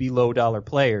them to be low dollar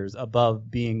players above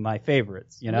being my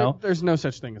favorites, you know? There's no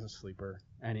such thing as a sleeper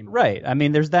anymore. Right. I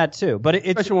mean, there's that too. But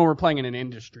especially when we're playing in an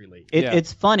industry league.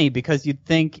 It's funny because you'd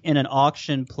think in an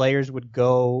auction players would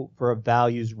go for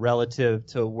values relative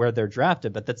to where they're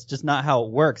drafted, but that's just not how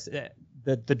it works.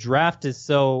 The draft is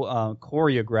so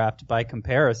choreographed by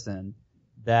comparison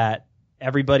that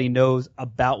everybody knows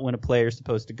about when a player is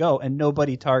supposed to go, and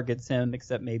nobody targets him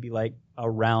except maybe like a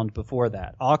round before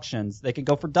that. Auctions, they can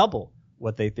go for double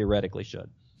what they theoretically should.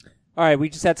 All right, we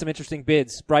just had some interesting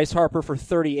bids. Bryce Harper for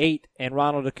 38 and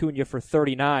Ronald Acuna for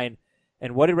 39.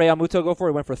 And what did Real Muto go for?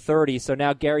 He went for 30. So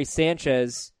now Gary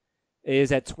Sanchez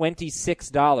is at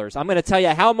 $26. I'm going to tell you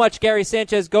how much Gary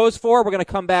Sanchez goes for. We're going to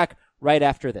come back right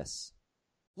after this.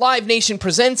 Live Nation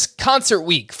presents Concert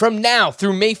Week. From now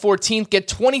through May 14th, get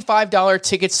 $25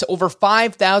 tickets to over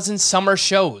 5,000 summer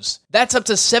shows. That's up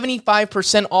to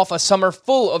 75% off a summer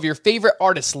full of your favorite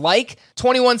artists like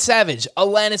 21 Savage,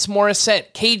 Alanis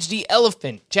Morissette, Cage the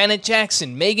Elephant, Janet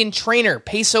Jackson, Meghan Trainor,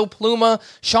 Peso Pluma,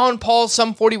 Sean Paul,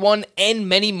 Sum 41, and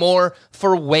many more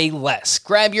for way less.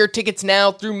 Grab your tickets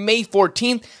now through May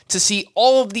 14th to see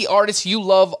all of the artists you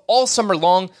love all summer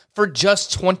long for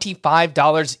just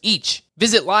 $25 each.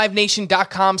 Visit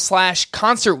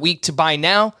LiveNation.com/Concert Week to buy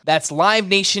now. That's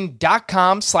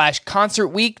LiveNation.com/Concert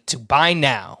Week to buy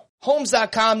now.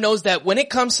 Homes.com knows that when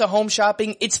it comes to home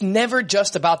shopping, it's never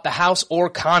just about the house or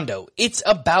condo. It's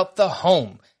about the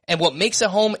home. And what makes a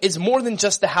home is more than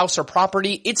just the house or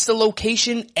property, it's the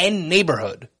location and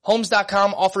neighborhood.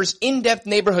 Homes.com offers in-depth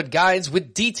neighborhood guides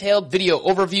with detailed video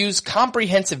overviews,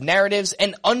 comprehensive narratives,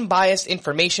 and unbiased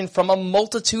information from a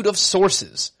multitude of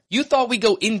sources. You thought we'd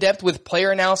go in-depth with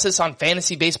player analysis on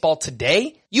fantasy baseball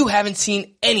today? You haven't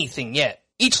seen anything yet.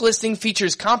 Each listing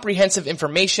features comprehensive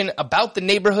information about the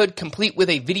neighborhood complete with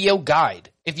a video guide.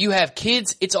 If you have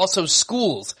kids, it's also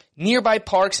schools, nearby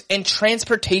parks, and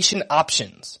transportation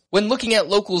options. When looking at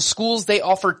local schools, they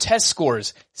offer test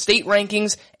scores, state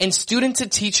rankings, and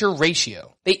student-to-teacher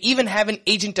ratio. They even have an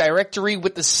agent directory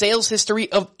with the sales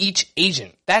history of each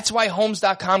agent. That's why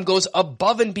Homes.com goes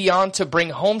above and beyond to bring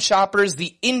home shoppers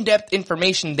the in-depth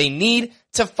information they need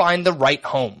to find the right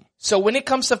home. So when it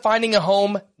comes to finding a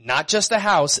home, not just a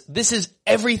house, this is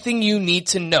everything you need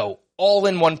to know, all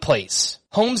in one place.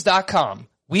 Homes.com.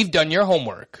 We've done your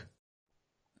homework.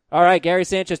 All right, Gary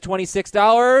Sanchez,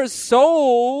 $26.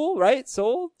 Sold, right?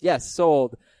 Sold? Yes,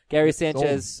 sold. Gary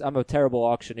Sanchez, I'm a terrible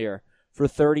auctioneer, for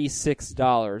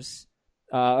 $36.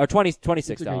 Or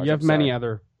 $26. Okay. You have many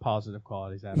other positive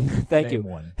qualities, Adam. Thank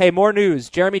you. Hey, more news.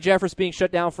 Jeremy Jeffress being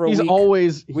shut down for a week.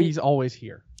 He's always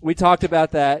here. We talked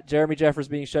about that. Jeremy Jeffress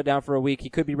being shut down for a week. He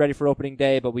could be ready for opening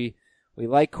day, but we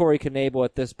like Corey Knebel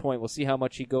at this point. We'll see how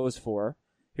much he goes for.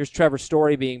 Here's Trevor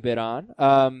Story being bid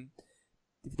on.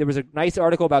 There was a nice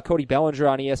article about Cody Bellinger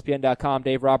on ESPN.com.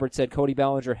 Dave Roberts said Cody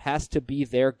Bellinger has to be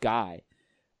their guy.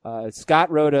 Scott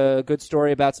wrote a good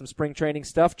story about some spring training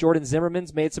stuff. Jordan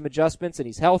Zimmerman's made some adjustments, and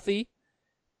he's healthy.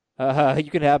 You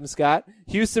can have him, Scott.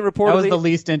 Houston reportedly... That was the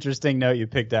least interesting note you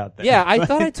picked out there. Yeah, I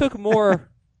thought I took more...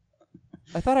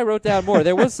 I thought I wrote down more.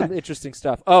 There was some interesting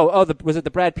stuff. Was it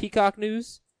the Brad Peacock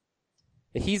news?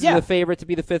 He's the favorite to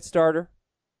be the fifth starter?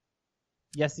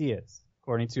 Yes, he is.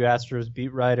 According to Astros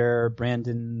beat writer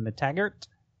Brandon McTaggart,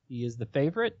 he is the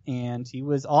favorite, and he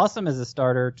was awesome as a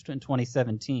starter in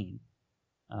 2017.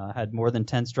 Had more than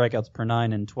 10 strikeouts per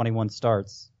 9 in 21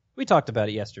 starts. We talked about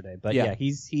it yesterday, but yeah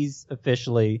he's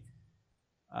officially,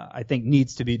 I think,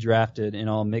 needs to be drafted in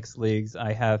all mixed leagues.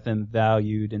 I have him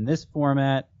valued in this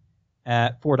format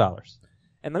at $4.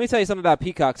 And let me tell you something about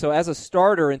Peacock. So as a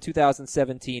starter in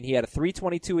 2017, he had a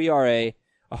 3.22 ERA,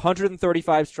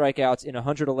 135 strikeouts in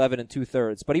 111 and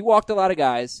 2/3. But he walked a lot of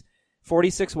guys,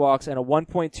 46 walks, and a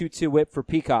 1.22 whip for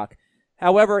Peacock.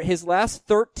 However, his last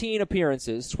 13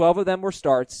 appearances, 12 of them were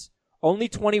starts, only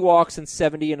 20 walks and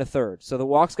 70 and a third. So the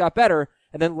walks got better.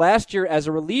 And then last year as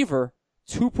a reliever,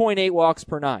 2.8 walks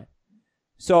per 9.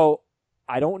 So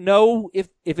I don't know if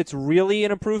it's really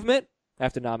an improvement. I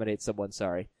have to nominate someone,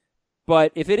 sorry.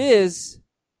 But if it is,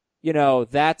 he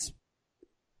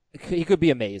could be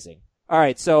amazing. All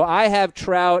right, so I have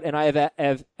Trout and I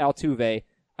have Altuve.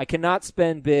 I cannot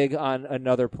spend big on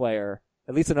another player,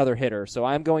 at least another hitter. So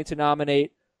I'm going to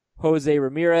nominate Jose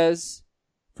Ramirez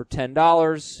for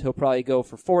 $10. He'll probably go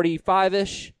for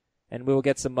 45-ish, and we'll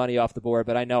get some money off the board.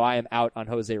 But I know I am out on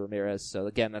Jose Ramirez. So,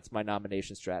 again, that's my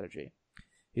nomination strategy.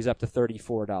 He's up to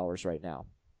 $34 right now.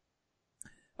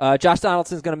 Josh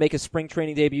Donaldson's going to make his spring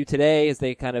training debut today as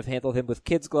they kind of handled him with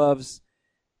kids' gloves.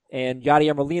 And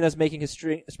Yadier Molina's making his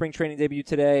spring training debut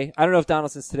today. I don't know if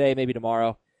Donaldson's today, maybe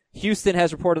tomorrow. Houston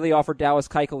has reportedly offered Dallas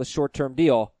Keuchel a short-term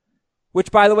deal,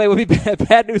 which, by the way, would be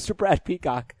bad news for Brad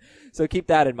Peacock. So keep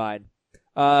that in mind.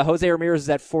 Jose Ramirez is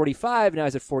at 45. Now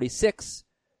he's at 46.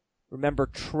 Remember,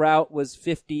 Trout was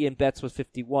 50 and Betts was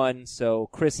 51. So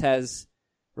Chris has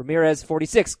Ramirez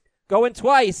 46. Going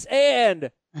twice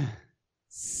and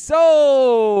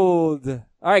sold. All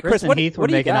right, Chris, and Heath what were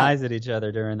do you making got? eyes at each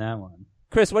other during that one.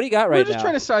 Chris, what do you got right now? We're just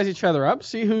trying to size each other up,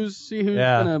 see who's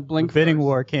gonna blink. The bidding first.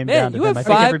 war came Man, down to you them. have I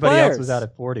think 5 everybody players. else was out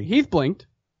at 40. Heath blinked.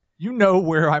 You know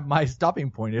where my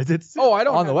stopping point is. It's I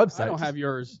don't on have, the website. I don't have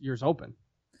yours open.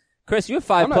 Chris, you have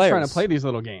 5 I'm not players. trying to play these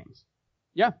little games.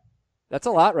 Yeah, That's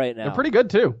a lot right now. they're pretty good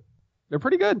too. They're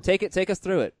pretty good. Take us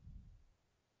through it.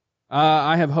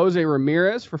 I have Jose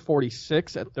Ramirez for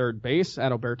 46 at third base,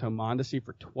 Adalberto Mondesi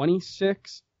for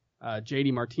 26,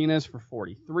 JD Martinez for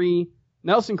 43,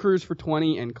 Nelson Cruz for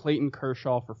 20, and Clayton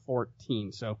Kershaw for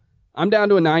 14. So I'm down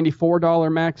to a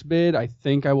 $94 max bid. I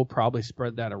think I will probably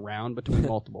spread that around between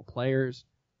multiple players.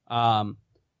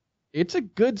 It's a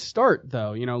good start,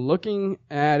 though. Looking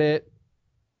at it,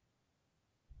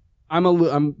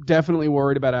 I'm definitely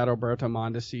worried about Adalberto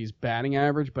Mondesi's batting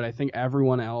average, but I think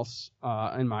everyone else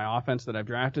in my offense that I've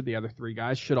drafted, the other 3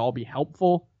 guys, should all be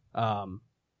helpful.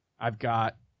 I've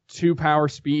got 2 power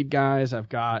speed guys. I've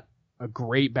got a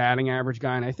great batting average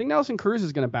guy, and I think Nelson Cruz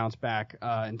is going to bounce back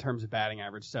in terms of batting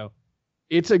average. So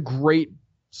it's a great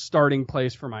starting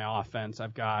place for my offense.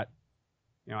 I've got,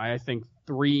 I think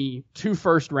 2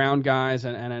 first-round guys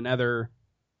and another.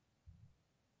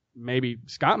 Maybe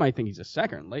Scott might think he's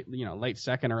a late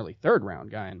second, early third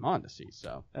round guy in Mondesi.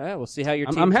 So All right, we'll see how your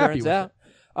team I'm happy turns with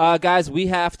out. Guys, we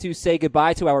have to say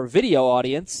goodbye to our video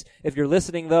audience. If you're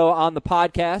listening, though, on the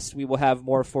podcast, we will have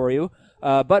more for you.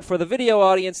 But for the video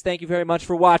audience, thank you very much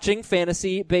for watching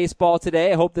Fantasy Baseball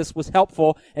Today. I hope this was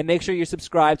helpful, and make sure you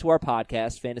subscribe to our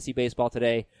podcast, Fantasy Baseball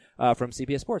Today, from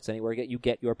CBS Sports, anywhere you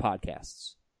get your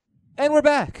podcasts. And we're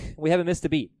back. We haven't missed a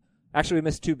beat. Actually, we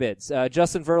missed 2 bids.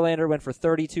 Justin Verlander went for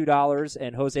 $32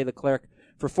 and Jose Leclerc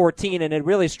for $14, and it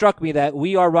really struck me that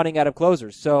we are running out of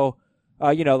closers. So,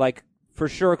 for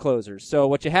sure closers. So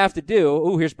what you have to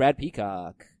do, here's Brad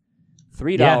Peacock.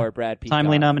 $3 Brad Peacock.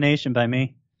 Timely nomination by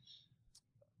me.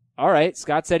 All right,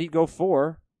 Scott said he'd go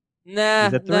 4. Nah,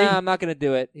 I'm not going to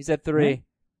do it. He's at 3.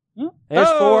 There's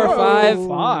 4, 5.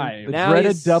 5. The Now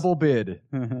dreaded he's- double bid.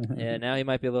 Yeah, now he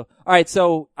might be a little. All right,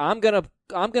 so I'm gonna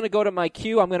go to my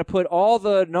queue. I'm gonna put all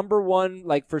the number 1,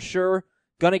 for sure,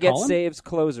 gonna get Colin? saves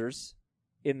closers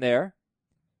in there.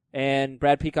 And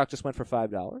Brad Peacock just went for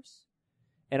 $5.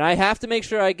 And I have to make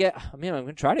sure I get. I'm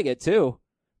gonna try to get 2,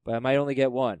 but I might only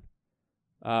get 1.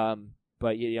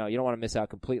 But you don't want to miss out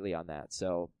completely on that.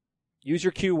 So use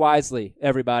your queue wisely,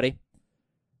 everybody.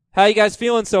 How you guys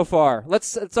feeling so far?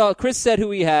 Let's Chris said who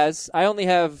he has. I only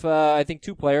have, I think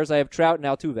 2 players. I have Trout and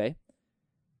Altuve.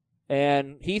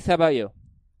 And Heath, how about you?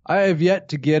 I have yet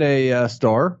to get a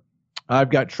star. I've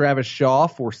got Travis Shaw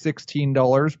for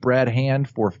 $16, Brad Hand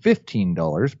for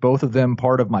 $15, both of them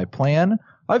part of my plan.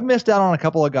 I've missed out on a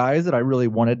couple of guys that I really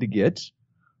wanted to get.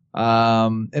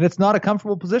 And it's not a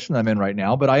comfortable position I'm in right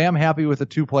now, but I am happy with the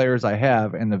 2 players I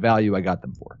have and the value I got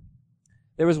them for.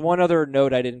 There was one other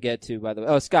note I didn't get to, by the way.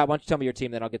 Oh, Scott, why don't you tell me your team,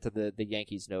 then I'll get to the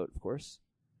Yankees note, of course.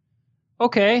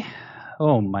 Okay.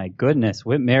 Oh my goodness,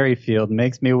 Whit Merrifield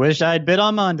makes me wish I'd bid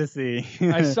on Mondesi.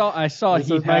 I saw This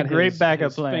he was my had great his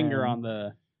backup his plan. finger on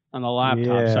the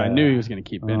laptop, so I knew he was going to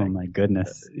keep Oh bidding. my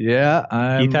goodness.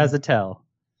 Yeah, Heath has a tell.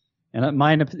 And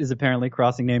mine is apparently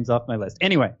crossing names off my list.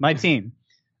 Anyway, my team.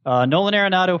 Nolan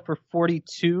Arenado for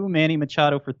 42, Manny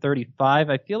Machado for 35.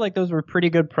 I feel like those were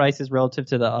pretty good prices relative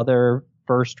to the other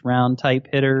first round type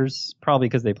hitters, probably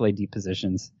because they play deep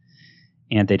positions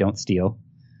and they don't steal.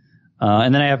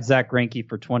 And then I have Zach Greinke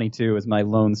for 22 as my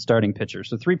lone starting pitcher.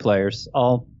 So 3 players,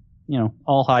 all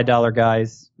high dollar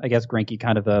guys. I guess Greinke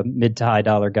kind of a mid to high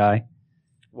dollar guy.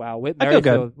 Wow, Whit I feel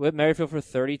good. Merrifield for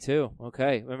 32.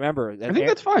 Okay, remember. I think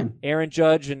that's fine. Aaron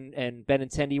Judge and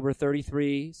Benintendi were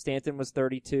 33. Stanton was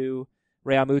 32.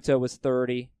 Realmuto was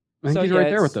 30. I think he's right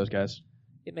there with those guys.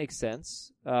 It makes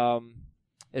sense.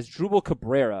 Asdrubal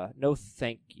Cabrera, no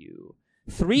thank you.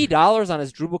 $3 on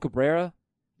Asdrubal Cabrera?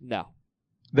 No.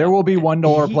 There will be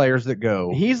 $1 players that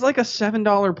go. He's like a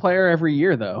 $7 player every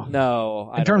year, though.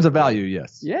 No. In terms of value,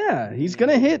 yes. Yeah, he's going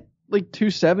to hit like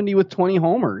 270 with 20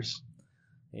 homers.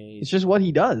 It's just what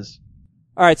he does.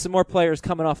 All right, some more players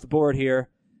coming off the board here.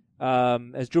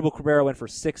 Asdrubal Cabrera went for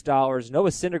 $6. Noah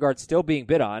Syndergaard still being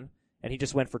bid on, and he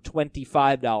just went for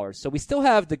 $25. So we still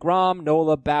have DeGrom,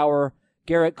 Nola, Bauer,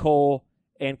 Garrett Cole,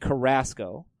 and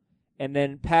Carrasco. And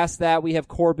then past that, we have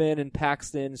Corbin and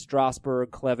Paxton,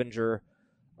 Strasburg, Clevenger.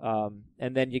 And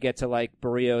then you get to like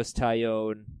Barrios,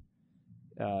 Tyone,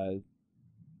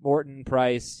 Morton,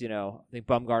 Price, I think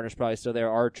Bumgarner's probably still there,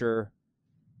 Archer,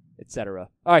 etc.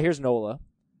 All right, here's Nola.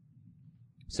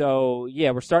 So,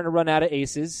 yeah, we're starting to run out of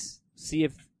aces. See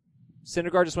if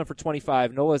Syndergaard just went for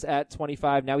 25. Nola's at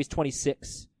 25. Now he's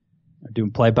 26. We're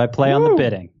doing play-by-play on the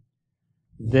bidding.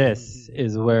 This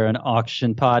is where an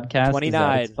auction podcast 29. is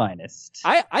at its finest.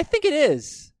 I think it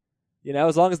is.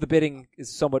 As long as the bidding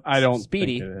is somewhat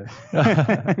speedy. Think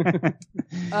it is.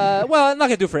 Well, I'm not going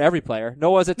to do it for every player.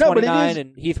 Noah's at 29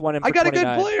 and Heath won him for 29. I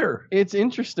got a good player. It's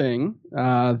interesting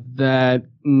that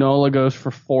Nola goes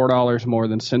for $4 more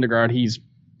than Syndergaard. He's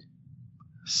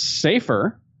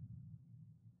safer,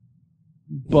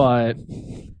 but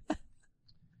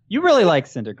you really like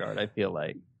Syndergaard, I feel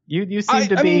like. You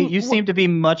seem to be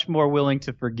much more willing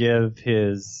to forgive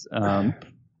his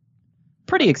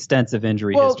pretty extensive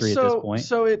injury history at this point.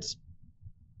 So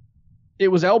it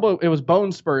was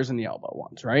bone spurs in the elbow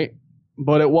once, right?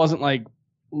 But it wasn't like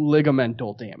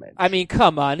ligamental damage. I mean,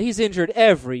 come on, he's injured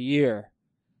every year.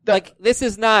 This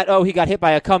is not, he got hit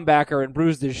by a comebacker and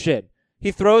bruised his shin.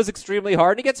 He throws extremely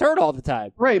hard and he gets hurt all the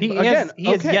time. Right. He has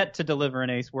yet to deliver an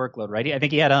ace workload, right? I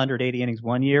think he had 180 innings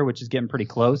one year, which is getting pretty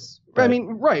close. But, I mean,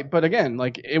 right. But again,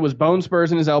 it was bone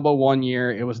spurs in his elbow one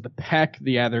year. It was the pec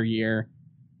the other year.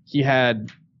 He had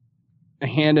a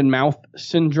hand and mouth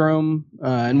syndrome.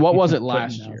 And what was it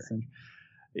last year?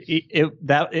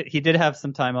 He did have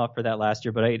some time off for that last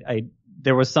year, but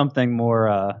there was something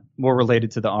more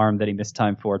related to the arm that he missed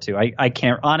time for too. I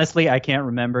can't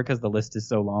remember because the list is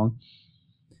so long.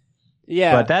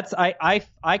 Yeah, but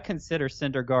I consider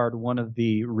Syndergaard one of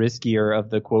the riskier of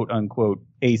the quote unquote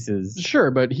aces.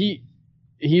 Sure, but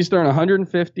he's thrown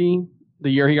 150 the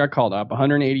year he got called up,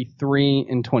 183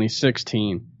 in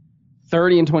 2016,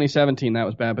 30 in 2017. That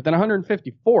was bad, but then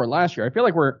 154 last year. I feel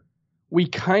like we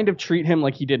kind of treat him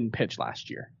like he didn't pitch last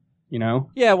year.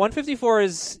 Yeah, 154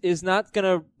 is not going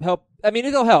to help. I mean,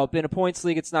 it'll help in a points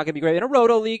league. It's not going to be great in a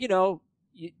roto league.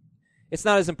 It's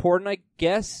not as important, I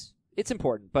guess. It's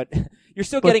important, but you're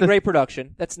still getting great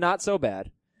production. That's not so bad.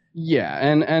 Yeah,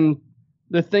 and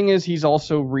the thing is, he's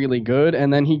also really good,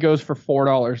 and then he goes for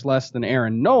 $4 less than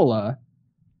Aaron Nola,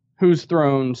 who's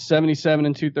thrown 77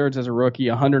 and 2/3 as a rookie,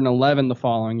 111 the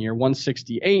following year,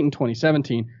 168 in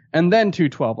 2017, and then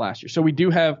 212 last year. So we do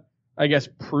have, I guess,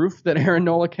 proof that Aaron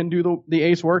Nola can do the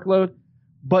ace workload,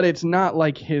 but it's not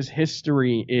like his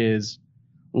history is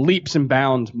leaps and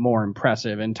bounds more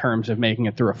impressive in terms of making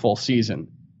it through a full season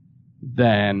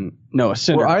than Noah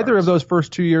Syndergaard. Were either of those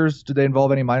first 2 years, did they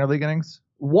involve any minor league innings?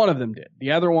 One of them did.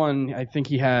 The other one, I think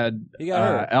he had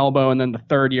elbow, and then the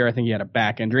third year, I think he had a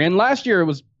back injury. And last year, it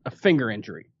was a finger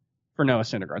injury for Noah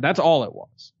Syndergaard. That's all it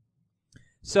was.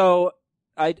 So,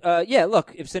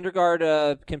 look, if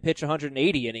Syndergaard can pitch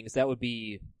 180 innings, that would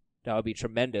be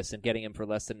tremendous. And getting him for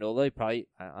less than Nola, probably,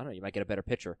 I don't know, you might get a better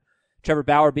pitcher. Trevor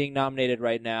Bauer being nominated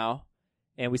right now.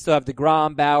 And we still have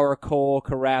DeGrom, Bauer, Cole,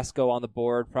 Carrasco on the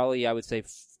board. Probably, I would say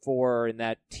 4 in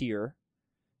that tier.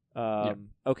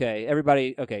 Okay,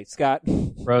 everybody. Okay, Scott.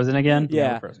 Frozen again?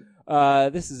 Yeah.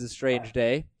 This is a strange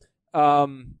day. So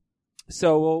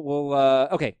we'll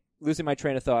okay, losing my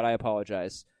train of thought. I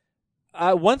apologize.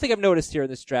 One thing I've noticed here in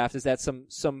this draft is that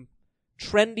some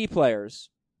trendy players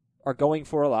are going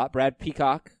for a lot. Brad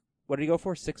Peacock, what did he go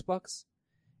for? $6?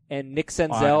 And Nick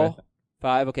Senzel,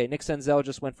 5. Okay, Nick Senzel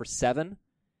just went for 7.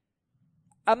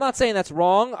 I'm not saying that's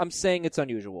wrong. I'm saying it's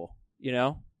unusual.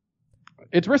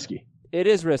 It's risky. It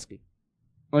is risky.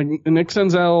 Like Nick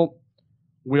Senzel,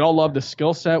 we all love the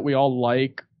skill set. We all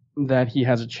like that he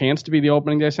has a chance to be the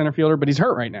opening day center fielder, but he's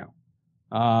hurt right now.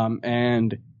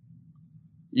 And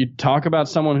You talk about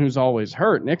someone who's always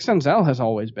hurt. Nick Senzel has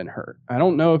always been hurt. I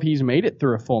don't know if he's made it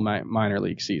through a full minor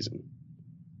league season.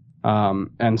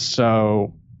 And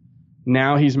so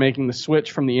now he's making the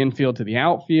switch from the infield to the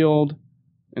outfield.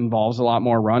 Involves a lot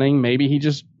more running. Maybe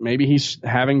he's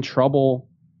having trouble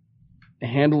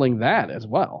handling that as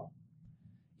well.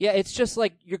 Yeah, it's just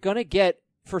like you're going to get,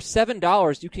 for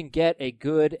 $7, you can get a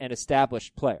good and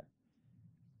established player.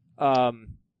 Well,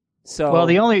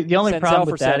 the only Senzel problem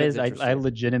for with that $7 is I interesting.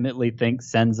 legitimately think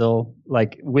Senzel,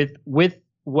 like with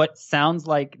what sounds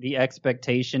like the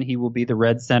expectation, he will be the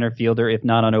Red center fielder, if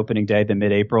not on opening day, then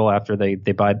mid-April after they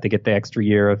get the extra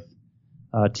year of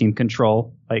team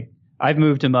control. Like I've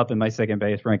moved him up in my second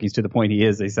base rankings to the point he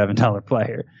is a $7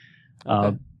 player.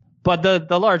 Okay. But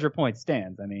the larger point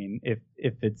stands. I mean,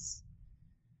 if it's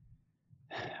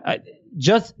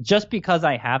just because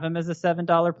I have him as a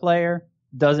 $7 player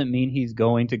doesn't mean he's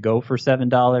going to go for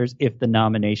 $7 if the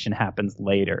nomination happens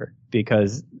later,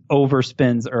 because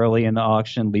overspends early in the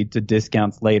auction lead to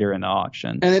discounts later in the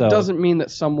auction. And it doesn't mean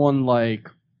that someone like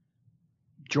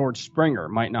George Springer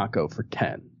might not go for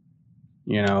 10.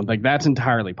 You know, like that's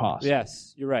entirely possible.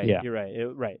 Yes, you're right. Yeah. You're right.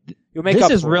 Right. You'll make This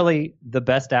up is for it. really the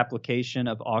best application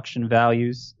of auction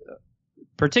values,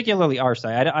 particularly our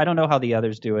site. I don't know how the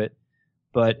others do it,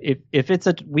 but if it's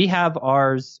we have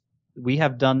ours. We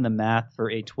have done the math for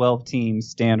a 12-team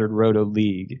standard roto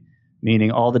league,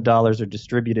 meaning all the dollars are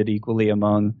distributed equally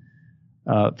among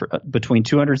between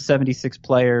 276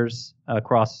 players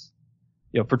across,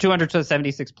 for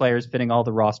 276 players fitting all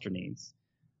the roster needs.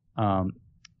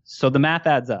 So the math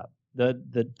adds up.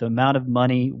 The amount of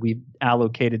money we've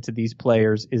allocated to these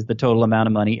players is the total amount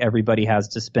of money everybody has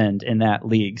to spend in that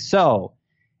league. So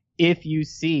if you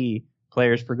see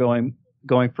players going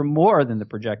for more than the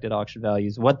projected auction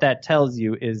values, what that tells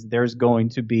you is there's going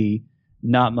to be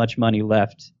not much money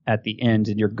left at the end,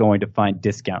 and you're going to find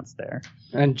discounts there.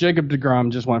 And Jacob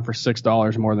deGrom just went for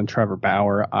 $6 more than Trevor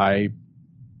Bauer. I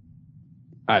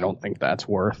don't think that's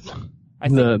worth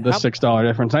the $6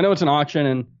 difference. I know it's an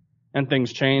auction and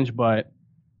things change, but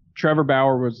Trevor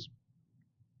Bauer was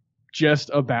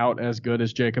just about as good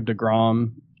as Jacob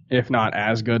deGrom, if not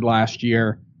as good last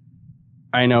year.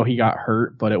 I know he got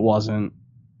hurt, but it wasn't.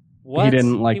 What? He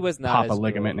didn't He was not pop a as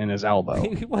ligament good. in his elbow.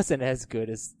 He wasn't as good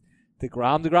as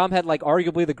DeGrom. DeGrom had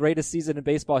arguably the greatest season in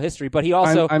baseball history, but he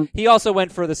also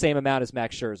went for the same amount as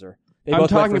Max Scherzer. They I'm both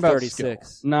talking went for about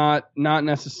 36. skill, not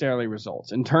necessarily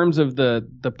results. In terms of the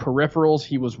peripherals,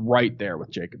 he was right there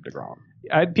with Jacob deGrom.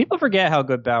 People forget how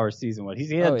good Bauer's season was.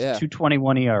 He had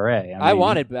 2.21 ERA. I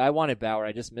wanted Bauer.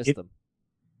 I just missed him.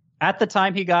 At the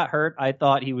time he got hurt, I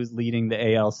thought he was leading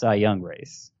the AL Cy Young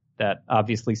race. That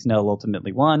obviously Snell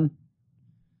ultimately won.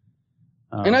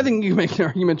 And I think you make an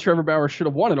argument Trevor Bauer should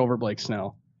have won it over Blake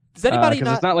Snell. Does anybody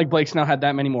because it's not like Blake Snell had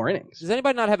that many more innings. Does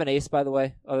anybody not have an ace, by the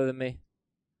way, other than me?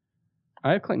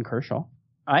 I have Clayton Kershaw.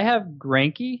 I have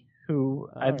Greinke, who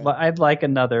I'd like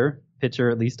another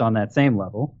pitcher at least on that same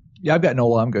level. Yeah, I've got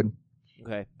Nola. I'm good.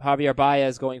 Okay. Javier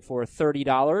Baez going for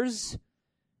 $30.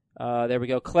 There we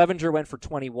go. Clevenger went for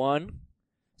 $21.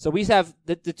 So we have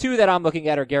the two that I'm looking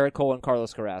at are Garrett Cole and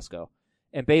Carlos Carrasco.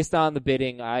 And based on the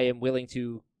bidding, I am willing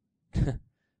to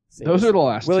Those are the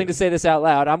last willing two. to say this out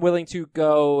loud. I'm willing to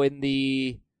go in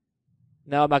the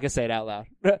No, I'm not going to say it out loud.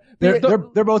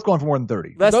 They're both going for more than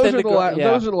 30. Those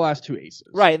Those are the last two aces.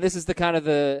 Right, and this is the kind of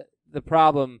the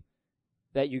problem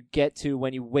that you get to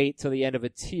when you wait till the end of a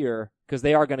tier, because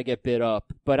they are going to get bid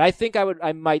up. But I think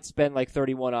I might spend like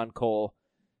 31 on Cole.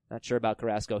 Not sure about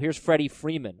Carrasco. Here's Freddie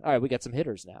Freeman. All right, we got some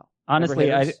hitters now.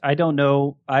 Honestly, I don't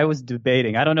know. I was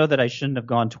debating. I don't know that I shouldn't have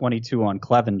gone 22 on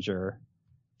Clevenger,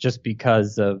 just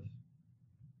because of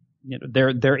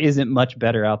there isn't much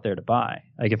better out there to buy.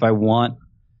 Like if I want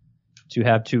to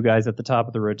have two guys at the top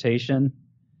of the rotation,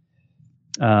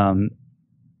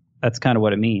 that's kind of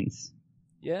what it means.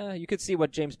 Yeah, you could see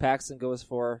what James Paxton goes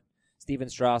for, Steven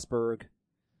Strasburg.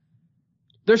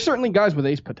 There's certainly guys with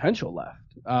ace potential left.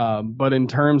 But in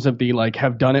terms of the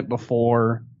have done it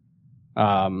before,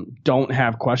 don't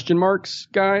have question marks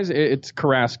guys, it's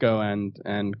Carrasco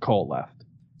and Cole left.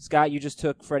 Scott, you just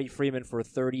took Freddie Freeman for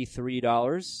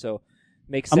 $33, so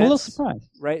makes sense. I'm a little surprised.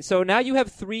 Right? So now you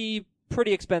have three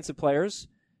pretty expensive players.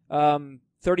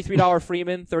 $33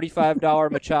 Freeman,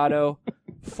 $35 Machado,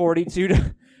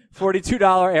 $42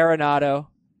 Arenado,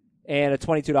 and a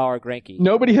 $22 Greinke.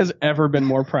 Nobody has ever been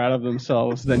more proud of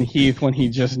themselves than Heath when he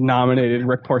just nominated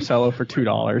Rick Porcello for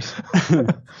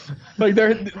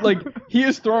 $2. He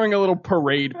is throwing a little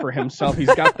parade for himself.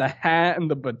 He's got the hat and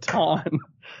the baton.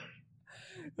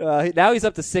 Now he's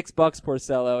up to $6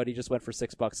 Porcello, and he just went for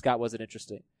 $6. Scott wasn't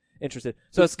interested interested.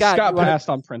 So Scott passed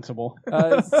on principle.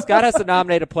 Scott has to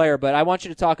nominate a player, but I want you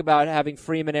to talk about having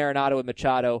Freeman, Arenado, and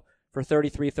Machado for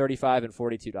 $33, $35, and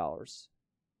 $42.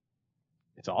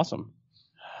 It's awesome.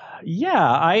 Yeah,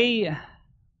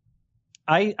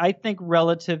 I think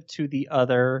relative to the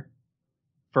other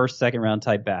first, second round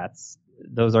type bats,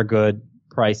 those are good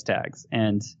price tags.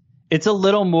 And it's a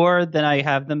little more than I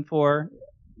have them for,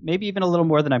 maybe even a little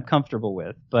more than I'm comfortable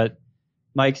with. But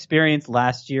my experience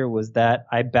last year was that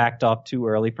I backed off too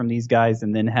early from these guys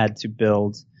and then had to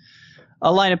build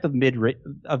a lineup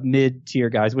of mid-tier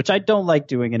guys, which I don't like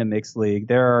doing in a mixed league.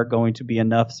 There are going to be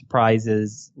enough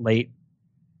surprises late,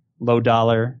 low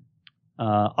dollar,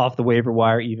 off the waiver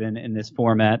wire even in this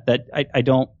format that I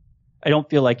don't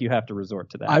feel like you have to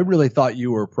resort to that. I really thought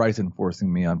you were price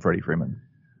enforcing me on Freddie Freeman.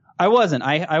 I wasn't.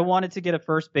 I wanted to get a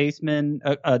first baseman,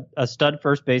 a stud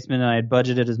first baseman, and I had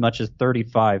budgeted as much as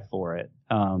 $35 for it.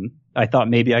 I thought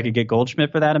maybe I could get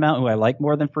Goldschmidt for that amount, who I like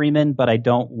more than Freeman, but I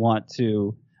didn't want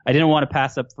to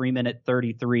pass up Freeman at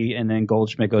 33 and then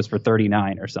Goldschmidt goes for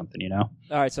 39 or something, you know?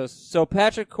 All right, so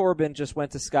Patrick Corbin just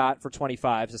went to Scott for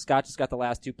 25, so Scott just got the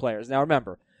last two players. Now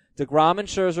remember, DeGrom and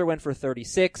Scherzer went for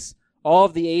 36. All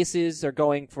of the aces are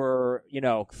going for,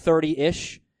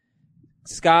 30-ish.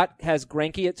 Scott has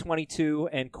Greinke at 22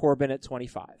 and Corbin at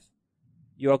 25.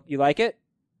 You like it?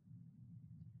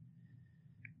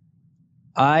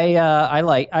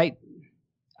 I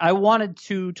wanted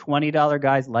two $20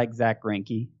 guys like Zach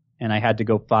Greinke, and I had to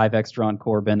go 5 extra on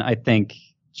Corbin. I think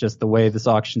just the way this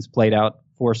auction's played out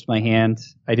forced my hand.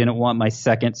 I didn't want my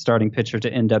second starting pitcher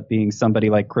to end up being somebody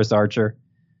like Chris Archer,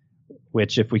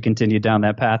 which if we continued down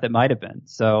that path, it might have been.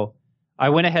 So I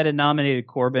went ahead and nominated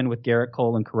Corbin with Garrett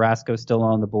Cole and Carrasco still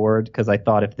on the board because I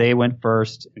thought if they went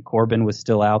first and Corbin was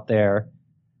still out there,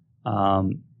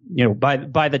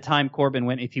 by the time Corbin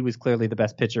went, if he was clearly the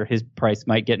best pitcher, his price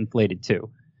might get inflated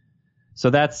too. So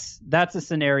that's a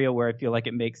scenario where I feel like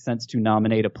it makes sense to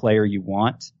nominate a player you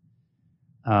want.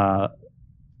 But,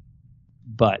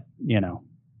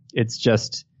 it's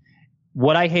just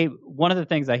what I hate. One of the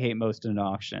things I hate most in an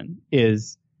auction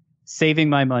is saving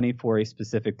my money for a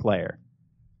specific player,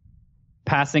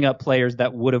 passing up players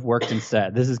that would have worked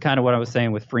instead. This is kind of what I was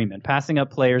saying with Freeman, passing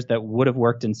up players that would have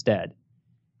worked instead.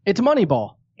 It's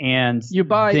Moneyball. And you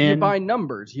buy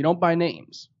numbers. You don't buy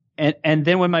names. And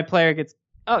then when my player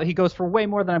he goes for way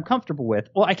more than I'm comfortable with.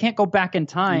 Well, I can't go back in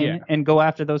time and go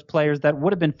after those players that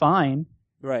would have been fine.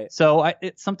 Right. So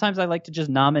sometimes I like to just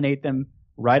nominate them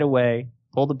right away,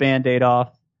 pull the Band-Aid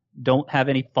off, don't have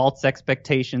any false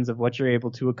expectations of what you're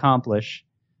able to accomplish,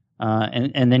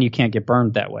 and then you can't get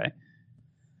burned that way.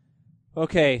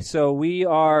 Okay, so we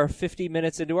are 50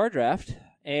 minutes into our draft,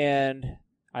 and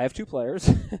I have two players.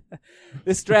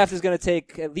 This draft is going to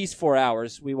take at least 4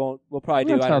 hours. We'll probably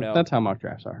do, I don't know. That's how mock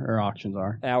drafts are, or auctions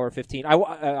are. Hour 15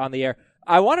 on the air.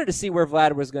 I wanted to see where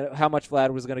how much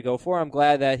Vlad was going to go for. I'm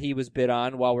glad that he was bid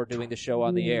on while we're doing the show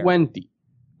on the air. 20.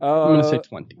 I'm going to say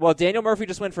 20. Well, Daniel Murphy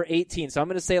just went for 18, so I'm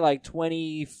going to say like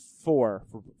 24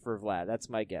 for Vlad. That's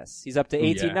my guess. He's up to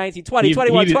 18, 19, 20,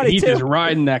 21, 22. He's just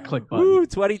riding that click button. Ooh,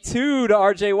 22 to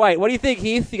RJ White. What do you think,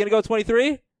 Heath? You going to go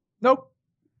 23? Nope.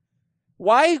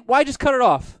 Why just cut it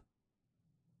off?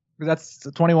 Because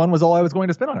 21 was all I was going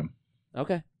to spend on him.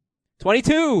 Okay.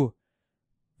 22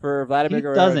 for Vladimir He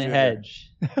Guerrero doesn't Jr.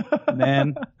 hedge,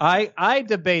 man. I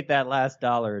debate that last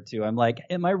dollar or two. I'm like,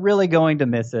 am I really going to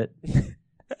miss it?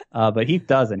 But Heath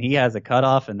doesn't. He has a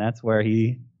cutoff, and that's where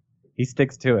he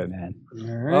sticks to it, man.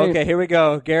 All right. Okay, here we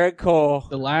go. Garrett Cole.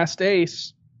 The last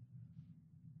ace.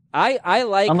 I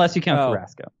like... Unless you count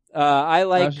Carrasco. I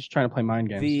was just trying to play mind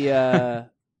games.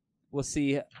 We'll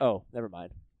see. Oh, never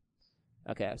mind.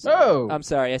 Okay, I'm sorry. Oh. I'm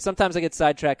sorry. Sometimes I get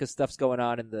sidetracked because stuff's going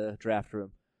on in the draft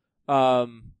room.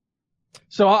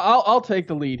 So I'll take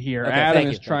the lead here. Okay, Adam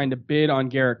is trying to bid on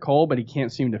Garrett Cole, but he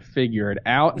can't seem to figure it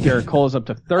out. Garrett Cole is up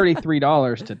to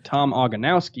 $33 to Tom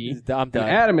Ogonowski. I'm done.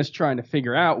 And Adam is trying to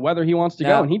figure out whether he wants to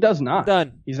go, and he does not.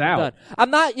 Done. He's out. Done.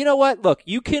 I'm not. You know what? Look,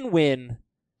 you can win.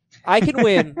 I can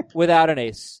win without an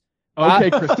ace.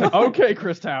 Okay,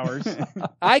 Chris Towers.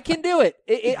 I can do it.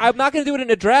 I'm not going to do it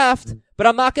in a draft, but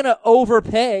I'm not going to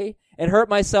overpay and hurt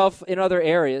myself in other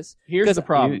areas. Here's the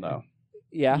problem, though.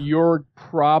 Yeah. You're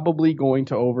probably going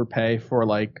to overpay for,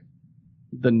 like,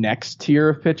 the next tier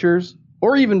of pitchers,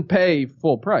 or even pay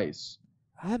full price.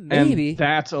 Maybe. And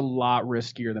that's a lot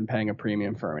riskier than paying a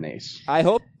premium for an ace. I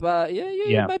hope.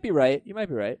 You might be right. You might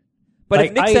be right. But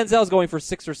if Nick Senzel's going for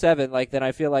 6 or 7, then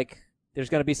I feel like there's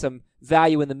going to be some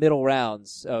value in the middle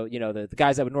rounds. The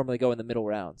guys that would normally go in the middle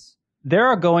rounds. There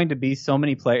are going to be so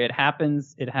many players.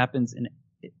 It happens in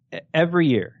every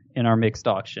year. in our mixed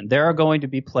auction. There are going to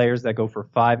be players that go for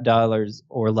 $5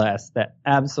 or less that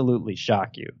absolutely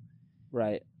shock you.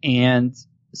 Right. And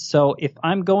so if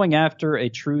I'm going after a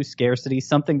true scarcity,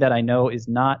 something that I know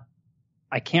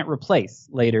I can't replace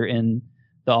later in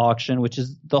the auction, which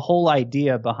is the whole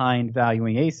idea behind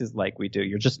valuing aces like we do.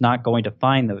 You're just not going to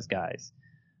find those guys.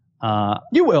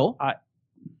 You will.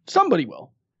 Somebody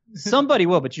will. Somebody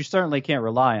will, but you certainly can't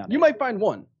rely on it. You might find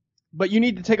one, but you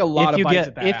need to take a lot of bites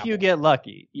at that apple. You get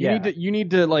lucky. You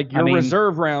need to your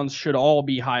reserve rounds should all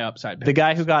be high upside pitchers. The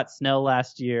guy who got Snell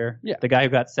last year, Yeah. the guy who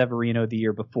got Severino the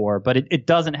year before, but it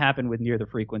doesn't happen with near the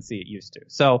frequency it used to.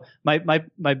 So my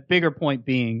bigger point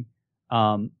being,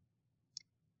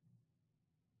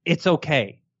 it's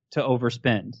okay to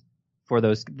overspend for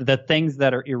the things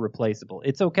that are irreplaceable.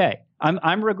 It's okay.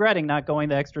 I'm regretting not going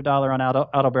the extra dollar on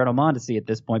Adalberto Mondesi at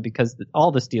this point because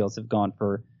all the steals have gone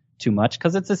for too much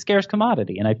because it's a scarce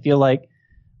commodity, and I feel like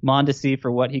Mondesi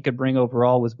for what he could bring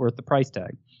overall was worth the price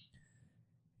tag.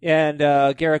 And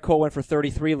Garrett Cole went for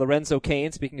 33. Lorenzo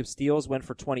Cain, speaking of steals, went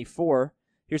for 24.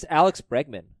 Here's Alex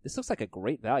Bregman. This looks like a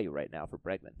great value right now for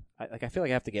Bregman. I feel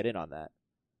like I have to get in on that.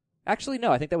 Actually,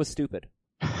 no, I think that was stupid.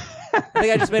 I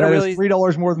think I just made That a is really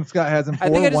 $3 more than Scott has him for. I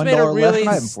think I just made a $1 less really than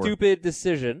I have him for. stupid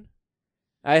decision.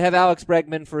 I have Alex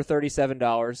Bregman for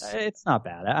 $37. It's not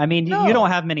bad. I mean, No. you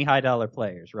don't have many high dollar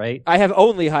players, right? I have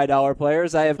only high dollar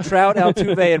players. I have Trout,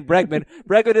 Altuve, and Bregman.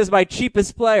 Bregman is my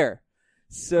cheapest player.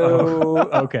 So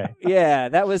Okay. yeah,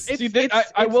 that was See,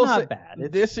 It's I will not say,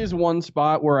 bad. this is one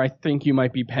spot where I think you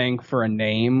might be paying for a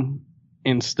name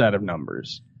instead of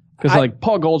numbers. Because like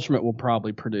Paul Goldschmidt will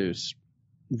probably produce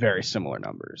very similar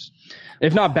numbers,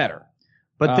 if not better.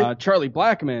 But Charlie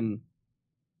Blackmon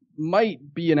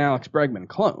might be an Alex Bregman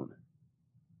clone.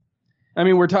 I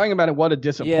mean, we're talking about what a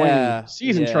disappointing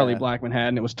season yeah. Charlie Blackmon had,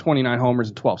 and it was 29 homers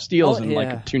and 12 steals and like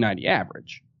a yeah. 290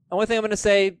 average. Only thing I'm going to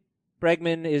say,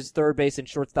 Bregman is third base and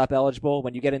shortstop eligible.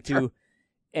 When you get into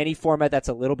any format that's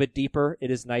a little bit deeper, it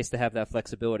is nice to have that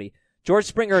flexibility. George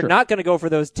Springer Sure. not going to go for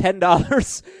those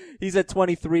 $10. He's at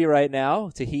 23 right now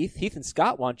to Heath. Heath and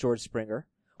Scott want George Springer.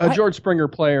 A George Springer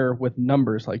player with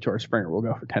numbers like George Springer will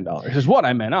go for $10. Is what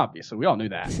I meant, obviously. We all knew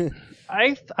that.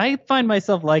 I find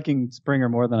myself liking Springer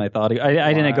more than I thought.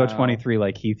 I didn't go 23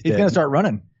 like Heath did. He's going to start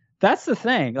running. That's the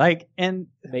thing. Like, and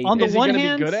Maybe. on the Is he one going to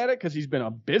hand, be good at it? Because he's been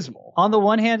abysmal. on the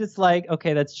one hand, it's like,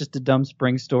 okay, that's just a dumb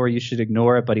spring story. You should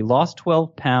ignore it. But he lost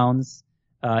 12 pounds.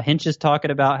 Hinch is talking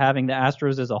about having the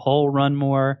Astros as a whole run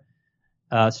more.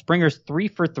 Springer's 3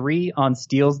 for 3 on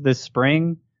steals this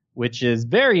spring, which is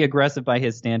very aggressive by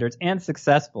his standards and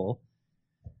successful.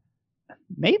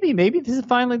 Maybe this is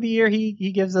finally the year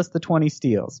he gives us the 20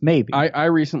 steals. Maybe. I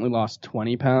recently lost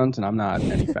 20 pounds, and I'm not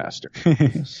any faster.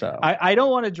 So I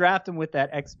don't want to draft him with that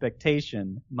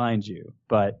expectation, mind you,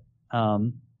 but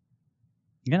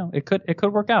it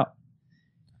could work out.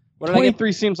 What did I get?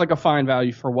 23 seems like a fine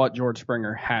value for what George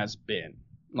Springer has been.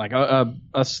 Like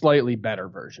a slightly better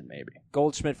version, maybe.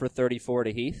 Goldschmidt for 34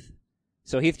 to Heath.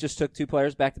 So Heath just took two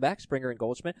players back to back, Springer and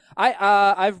Goldschmidt.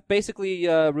 I've basically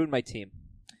ruined my team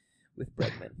with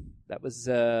Bregman. That was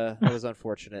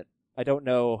unfortunate. I don't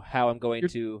know how I'm going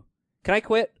to. Can I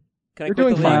quit? Can I You're quit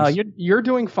doing the fine. league? You're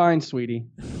doing fine, sweetie.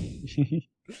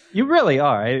 You really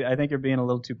are. I think you're being a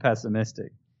little too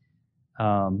pessimistic.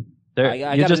 I You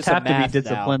gotta just do some have to be math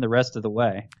disciplined now. the rest of the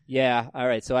way. Yeah. All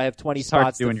right. So I have 20 It's hard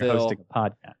spots to do when to you're fill. hosting a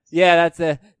podcast. Yeah, that's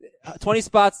a 20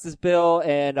 spots to bill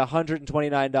and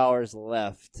 $129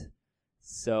 left.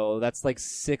 So that's like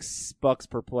 $6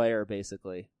 per player,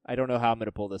 basically. I don't know how I'm going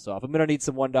to pull this off. I'm going to need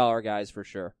some $1 guys for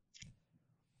sure.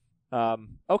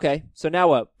 Okay, so now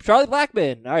what? Charlie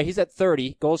Blackmon. All right, he's at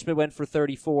 30. Goldschmidt went for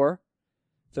 34.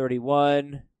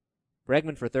 31.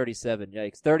 Bregman for 37.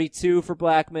 Yikes. 32 for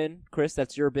Blackmon. Chris,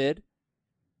 that's your bid.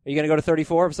 Are you going to go to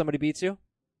 34 if somebody beats you?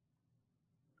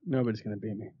 Nobody's going to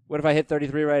beat me. What if I hit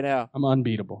 33 right now? I'm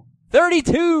unbeatable.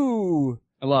 32!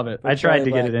 I love it. I tried Charlie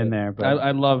to get it Blackmon. in there, but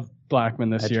I love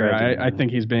Blackmon this I year. tried to get I him.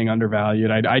 think he's being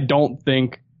undervalued. I don't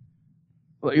think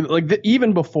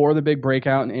even before the big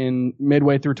breakout in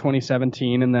midway through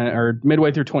 2017 or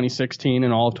midway through 2016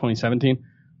 and all of 2017,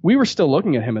 we were still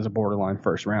looking at him as a borderline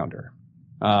first rounder.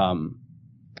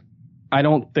 I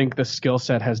don't think the skill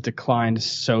set has declined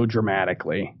so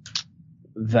dramatically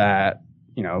that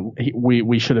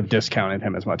we should have discounted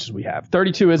him as much as we have.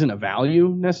 32 isn't a value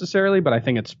necessarily, but I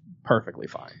think it's perfectly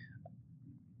fine.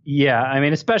 yeah, I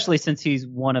mean, especially since he's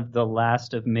one of the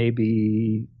last of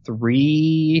maybe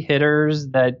 3 hitters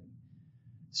that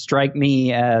strike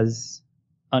me as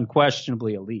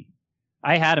unquestionably elite.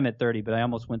 I had him at 30, but I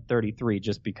almost went 33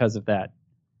 just because of that.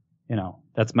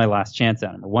 That's my last chance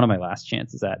at him, or one of my last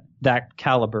chances at that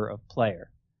caliber of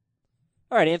player.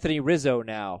 All right, Anthony Rizzo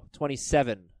now,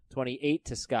 27. 28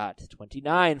 to Scott.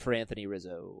 29 for Anthony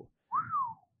Rizzo.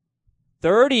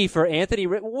 30 for Anthony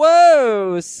Rizzo.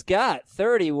 Whoa, Scott.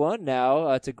 31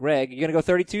 now to Greg. You going to go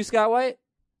 32, Scott White?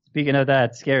 Speaking of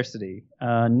that, scarcity.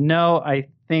 No, I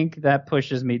think that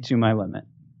pushes me to my limit.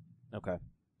 Okay.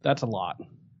 That's a lot.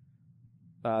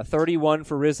 31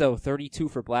 for Rizzo, 32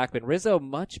 for Blackman. Rizzo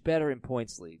much better in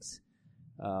points leagues.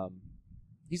 Forget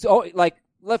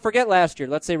last year.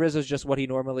 Let's say Rizzo's just what he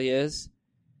normally is.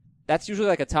 That's usually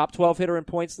like a top 12 hitter in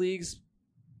points leagues,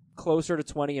 closer to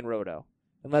 20 in Roto.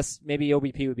 Unless maybe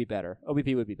OBP would be better.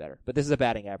 OBP would be better. But this is a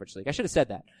batting average league. I should have said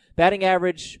that. Batting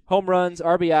average, home runs,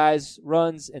 RBIs,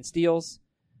 runs, and steals,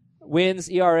 wins,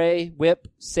 ERA, whip,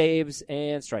 saves,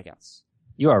 and strikeouts.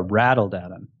 You are rattled,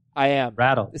 Adam. I am.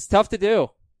 Rattled. It's tough to do.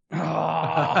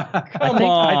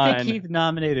 I think Heath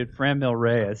nominated Franmil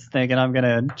Reyes, thinking I'm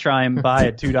going to try and buy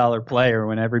a $2 player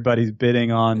when everybody's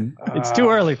bidding on. It's too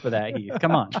early for that, Heath.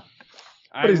 Come on.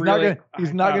 But he's not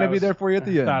gonna be there for you at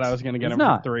the end. I thought I was going to get He's him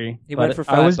not. for 3. He went for $5.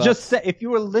 I was just saying, if you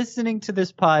were listening to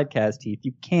this podcast, Heath,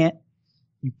 you can't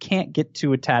get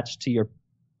too attached to your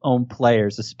own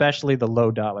players, especially the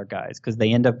low dollar guys, because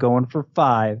they end up going for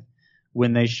 5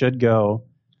 when they should go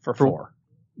for 4.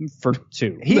 For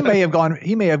 2. He may have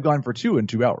gone for 2 in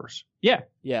 2 hours. Yeah.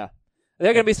 There are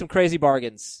going to be some crazy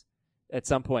bargains at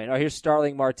some point. Oh, here's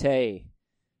Starling Marte.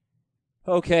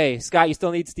 Okay, Scott, you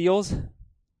still need steals?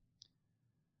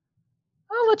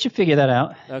 I'll let you figure that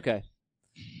out. Okay.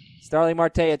 Starling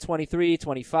Marte at 23,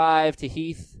 25 to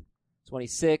Heath,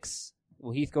 26.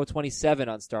 Will Heath go 27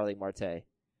 on Starling Marte?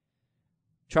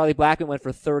 Charlie Blackman went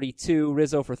for 32,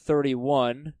 Rizzo for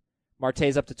 31.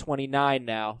 Marte's up to 29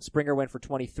 now. Springer went for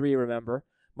 23, remember.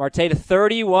 Marte to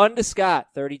 31 to Scott.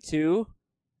 32.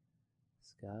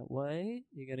 Scott White,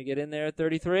 you going to get in there at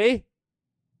 33?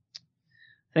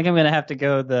 I think I'm going to have to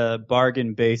go the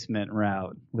bargain basement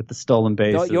route with the stolen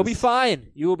bases. You'll be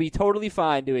fine. You will be totally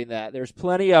fine doing that. There's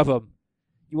plenty of them.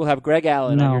 You will have Greg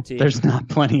Allen on your team. There's not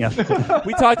plenty of them.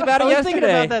 We talked about it yesterday. I was thinking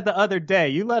about that the other day.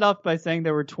 You let off by saying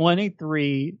there were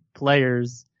 23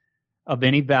 players of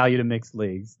any value to mixed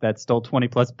leagues that stole 20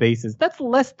 plus bases. That's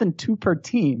less than 2 per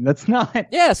team. That's not.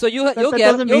 Yeah, so you'll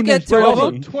get 2 of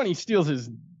them. 20 steals is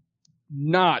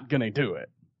not going to do it.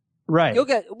 Right. You'll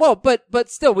get but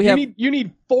still you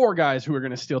need 4 guys who are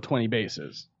going to steal 20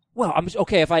 bases. Well,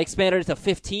 okay. If I expanded it to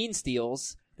 15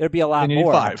 steals, there'd be a lot you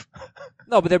more. Need 5.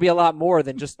 No, but there'd be a lot more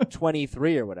than just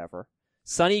 23 or whatever.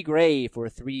 Sonny Gray for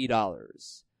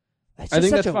 $3. I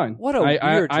think that's fine. What a weird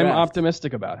draft. I'm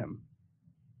optimistic about him.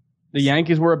 The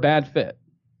Yankees were a bad fit.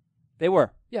 They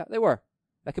were. Yeah, they were.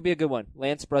 That could be a good one.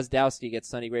 Lance Brusdowski gets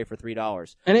Sonny Gray for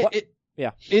 $3. And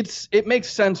it makes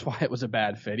sense why it was a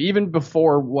bad fit. Even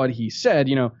before what he said,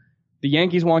 the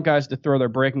Yankees want guys to throw their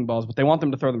breaking balls, but they want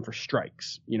them to throw them for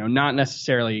strikes, not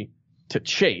necessarily to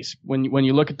chase. When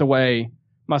you look at the way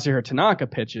Masahiro Tanaka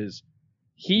pitches,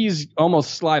 he's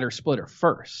almost slider splitter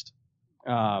first.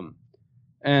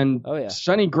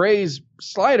 Sonny Gray's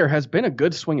slider has been a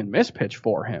good swing and miss pitch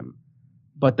for him,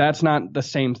 but that's not the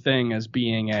same thing as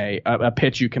being a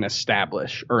pitch you can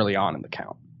establish early on in the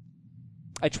count.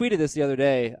 I tweeted this the other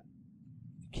day.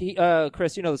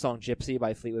 Chris, you know the song Gypsy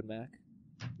by Fleetwood Mac?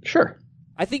 Sure.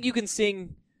 I think you can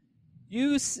sing,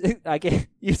 you say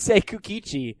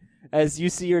Kukichi as you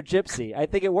see your gypsy. I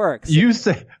think it works. You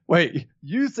say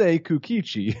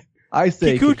Kukichi. I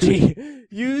say Kikuchi.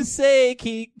 You say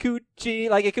Kikuchi.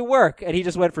 Like, it can work. And he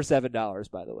just went for $7,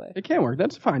 by the way. It can work.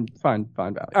 That's fine value.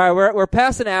 All right, we're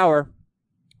past an hour.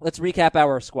 Let's recap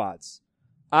our squads.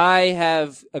 I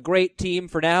have a great team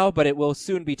for now, but it will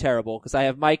soon be terrible because I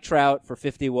have Mike Trout for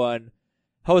 51,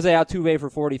 Jose Altuve for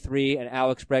 43, and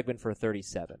Alex Bregman for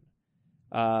 37.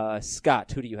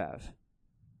 Scott, who do you have?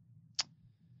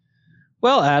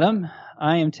 Well, Adam,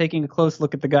 I am taking a close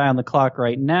look at the guy on the clock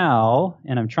right now,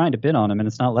 and I'm trying to bid on him, and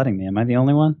it's not letting me. Am I the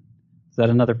only one? Is that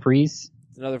another freeze?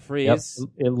 It's another freeze.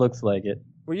 Yep, it looks like it.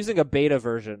 We're using a beta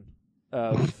version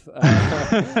of...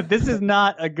 This is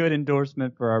not a good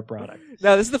endorsement for our product.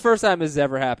 No, this is the first time this has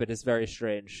ever happened. It's very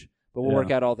strange, but we'll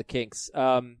work out all the kinks.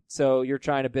 So you're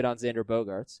trying to bid on Xander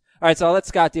Bogaerts. All right, so I'll let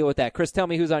Scott deal with that. Chris, tell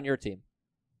me who's on your team.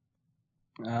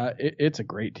 It's a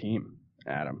great team,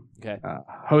 Adam. Okay.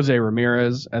 Jose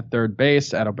Ramirez at third base,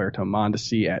 Adalberto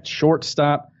Mondesi at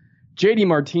shortstop, JD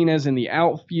Martinez in the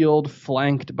outfield,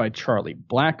 flanked by Charlie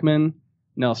Blackman,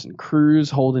 Nelson Cruz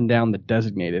holding down the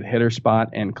designated hitter spot,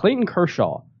 and Clayton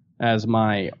Kershaw as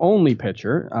my only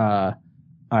pitcher.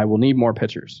 I will need more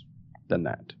pitchers than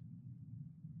that,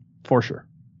 for sure.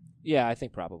 Yeah, I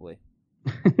think probably.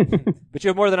 But you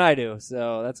have more than I do,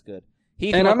 so that's good.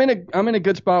 And I'm in a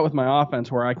good spot with my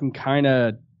offense where I can kind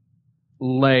of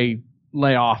lay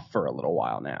off for a little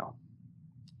while now.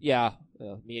 Yeah,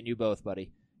 me and you both,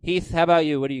 buddy. Heath, how about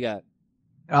you? What do you got?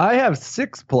 I have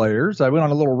 6 players. I went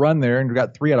on a little run there and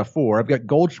got 3 out of 4. I've got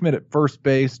Goldschmidt at first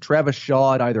base, Travis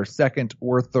Shaw at either second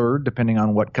or third, depending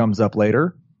on what comes up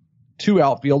later. 2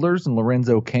 outfielders, and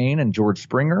Lorenzo Cain and George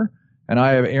Springer. And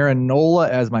I have Aaron Nola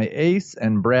as my ace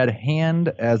and Brad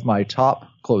Hand as my top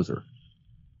closer.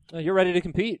 You're ready to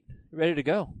compete. You're ready to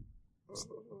go.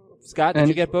 Scott, did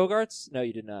you get Bogarts? No,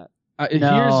 you did not.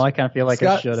 No, I kind of feel like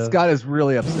I should have. Scott is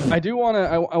really upset. I do want to.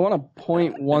 I want to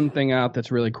point one thing out that's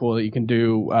really cool that you can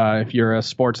do if you're a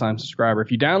Sportsline subscriber.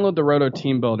 If you download the Roto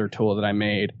Team Builder tool that I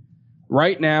made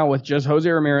right now with just Jose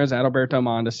Ramirez, Adalberto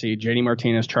Mondesi, JD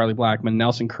Martinez, Charlie Blackmon,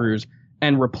 Nelson Cruz,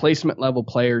 and replacement level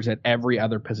players at every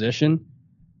other position,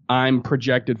 I'm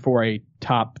projected for a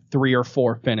top 3 or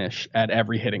 4 finish at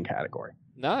every hitting category.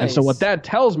 Nice. And so what that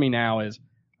tells me now is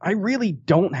I really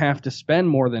don't have to spend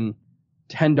more than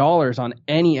 $10 on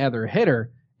any other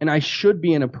hitter, and I should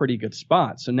be in a pretty good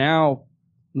spot. So now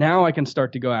I can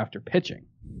start to go after pitching.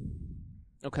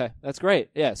 Okay, that's great.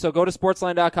 Yeah, so go to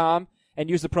sportsline.com and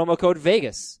use the promo code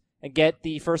Vegas and get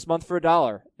the first month for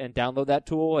 $1 and download that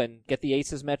tool and get the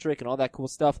ACES metric and all that cool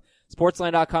stuff.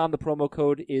 Sportsline.com, the promo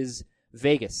code is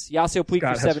Vegas. Yasiel Puig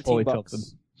for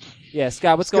 $17. Yeah,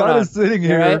 Scott, what's going on? Scott is sitting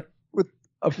here right? with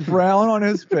a frown on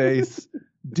his face,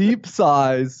 deep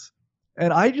sighs,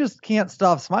 and I just can't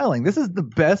stop smiling. This is the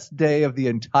best day of the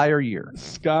entire year.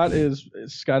 Scott is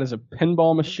a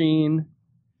pinball machine.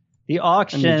 The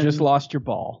auction. And you just lost your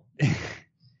ball.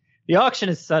 The auction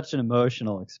is such an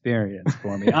emotional experience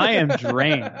for me. I am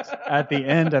drained at the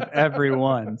end of every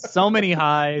one. So many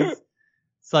highs,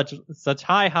 such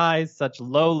high highs, such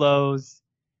low lows.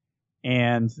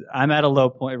 And I'm at a low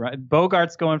point. Right?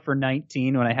 Bogart's going for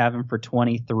 19 when I have him for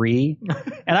 23.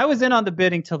 And I was in on the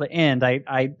bidding till the end.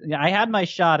 I had my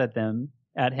shot at him,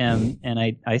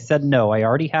 and I said no. I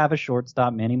already have a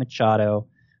shortstop, Manny Machado,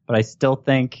 but I still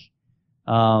think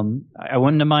I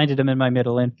wouldn't have minded him in my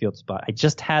middle infield spot. I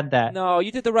just had that. No,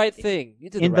 you did the right thing.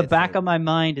 In the back of my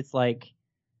mind, it's like,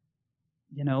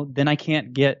 then I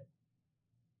can't get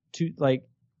to like.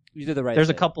 You did the right There's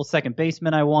thing. a couple second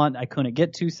basemen I want. I couldn't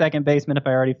get 2 second basemen if I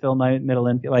already filled my middle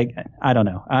infield. Like, I don't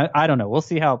know. I don't know. We'll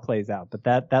see how it plays out. But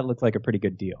that looks like a pretty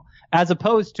good deal. As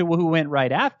opposed to who went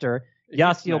right after,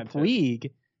 Yasiel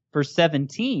Puig for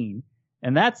 17.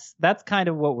 And that's kind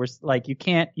of what we're like. You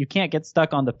can't get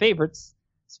stuck on the favorites,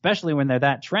 especially when they're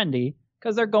that trendy,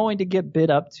 because they're going to get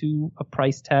bid up to a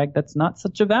price tag that's not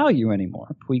such a value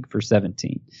anymore. Puig for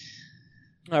 17.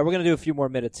 All right, we're going to do a few more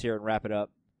minutes here and wrap it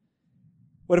up.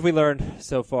 What have we learned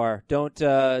so far? Don't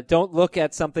look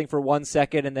at something for 1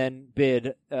 second and then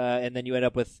bid, and then you end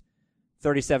up with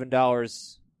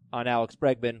 $37 on Alex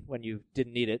Bregman when you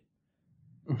didn't need it.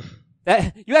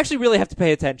 That you actually really have to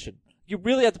pay attention. You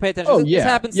really have to pay attention. Oh, This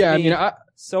happens to me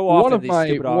so often.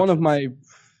 One of my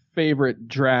favorite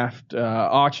draft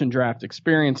auction draft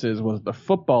experiences was the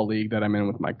football league that I'm in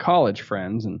with my college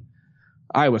friends, and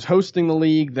I was hosting the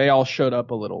league. They all showed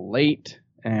up a little late,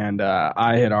 and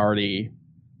I had already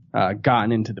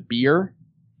gotten into the beer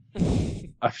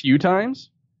a few times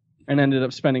and ended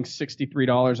up spending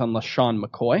 $63 on LaShawn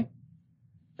McCoy.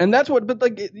 And that's what, but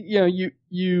like,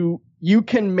 you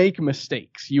can make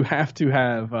mistakes. You have to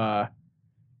have,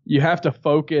 you have to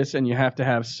focus and you have to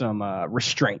have some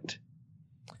restraint.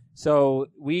 So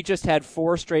we just had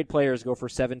 4 straight players go for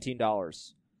 $17.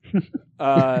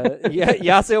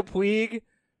 Yasiel Puig,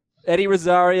 Eddie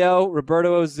Rosario,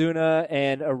 Roberto Ozuna,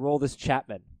 and Aroldis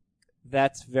Chapman.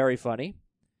 That's very funny.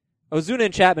 Ozuna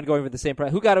and Chapman going for the same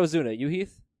price. Who got Ozuna? You,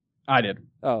 Heath? I did.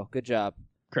 Oh, good job.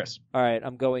 Chris. All right,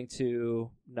 I'm going to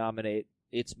nominate.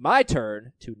 It's my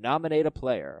turn to nominate a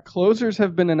player. Closers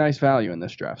have been a nice value in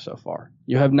this draft so far.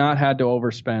 You have not had to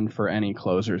overspend for any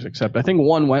closers, except I think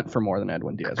one went for more than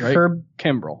Edwin Diaz, right?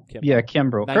 Kimbrel. Yeah,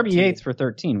 Kimbrel. 19. Kirby Yates for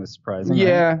 13 was surprising.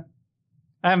 Yeah. Right?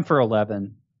 I have him for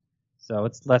 11, so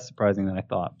it's less surprising than I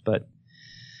thought. But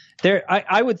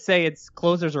I would say it's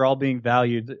closers are all being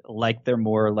valued like they're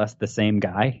more or less the same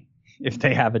guy if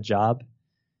they have a job,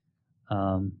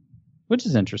 which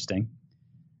is interesting.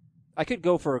 I could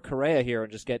go for a Correa here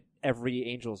and just get every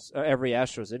Astros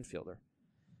infielder.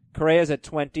 Correa's at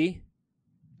 20.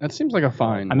 That seems like a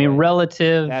fine. I mean,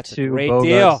 relative That's to a great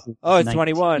Bogart's deal. Oh, it's 19,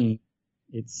 21.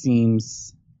 It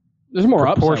seems there's more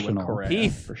upside with proportional. Correa,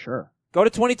 Heath. for sure. Go to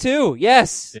 22.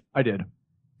 Yes. I did.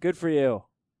 Good for you.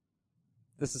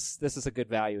 This is a good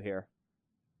value here.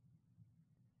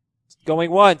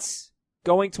 Going once,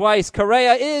 going twice.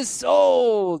 Correa is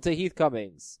sold to Heath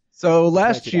Cummings. So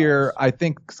last $20. year, I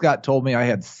think Scott told me I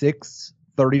had 6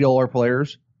 $30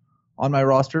 players on my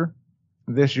roster.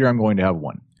 This year I'm going to have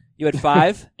 1. You had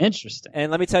 5? Interesting.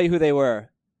 And let me tell you who they were.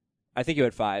 I think you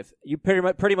had 5. You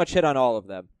pretty much hit on all of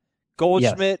them.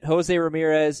 Goldschmidt, Yes. Jose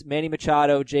Ramirez, Manny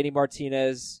Machado, JD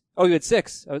Martinez. Oh, you had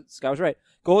 6. Oh, Scott was right.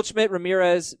 Goldschmidt,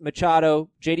 Ramirez, Machado,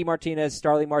 JD Martinez,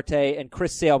 Starling Marte, and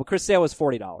Chris Sale. But Chris Sale was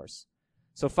 $40.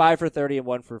 So 5 for 30 and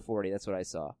 1 for 40. That's what I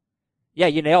saw. Yeah,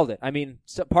 you nailed it. I mean,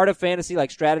 so part of fantasy, like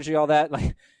strategy, all that,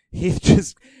 like he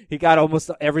got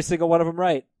almost every single one of them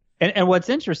right. And what's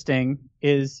interesting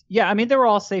is, yeah, I mean, they were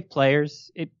all safe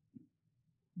players.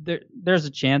 There's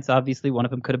a chance, obviously, one of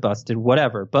them could have busted,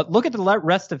 whatever. But look at the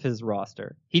rest of his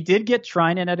roster. He did get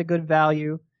Treinen at a good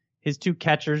value. His 2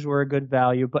 catchers were a good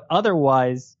value. But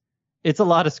otherwise, it's a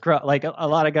lot of a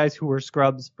lot of guys who were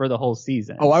scrubs for the whole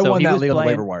season. Oh, I So won he that was league on the playing-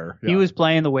 waiver wire. Yeah. He was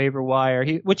playing the waiver wire,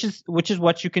 which is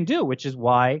what you can do, which is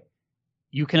why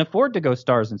you can afford to go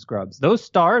stars and scrubs. Those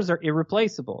stars are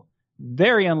irreplaceable.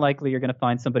 Very unlikely you're going to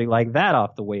find somebody like that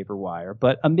off the waiver wire.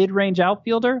 But a mid-range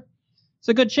outfielder, it's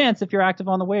a good chance if you're active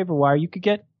on the waiver wire, you could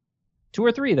get 2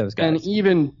 or 3 of those guys. And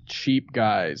even cheap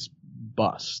guys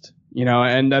bust,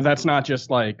 and that's not just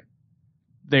like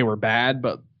they were bad,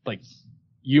 but like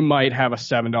you might have a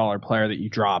 $7 player that you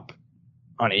drop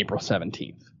on April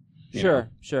 17th.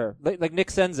 Sure. Like Nick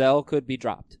Senzel could be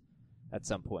dropped at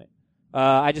some point.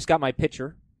 I just got my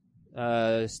pitcher,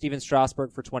 Steven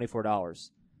Strasburg, for $24.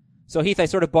 So, Heath, I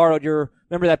sort of borrowed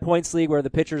remember that points league where the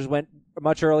pitchers went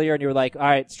much earlier and you were like, all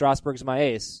right, Strasburg's my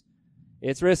ace.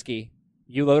 It's risky.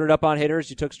 You loaded up on hitters,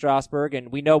 you took Strasburg,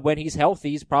 and we know when he's healthy,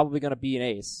 he's probably going to be an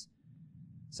ace.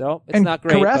 So, it's not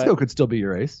great. Carrasco could still be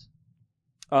your ace.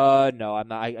 No, I'm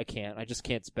not. I can't. I just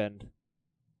can't spend.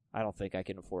 I don't think I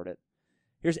can afford it.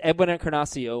 Here's Edwin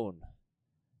Encarnacion.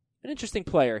 An interesting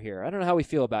player here. I don't know how we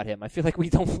feel about him. I feel like we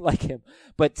don't like him.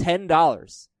 But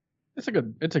 $10. It's a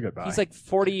good buy. He's like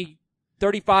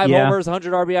 35 Yeah. homers,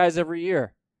 100 RBIs every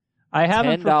year. I have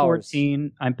him for $10.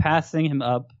 14. I'm passing him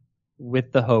up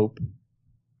with the hope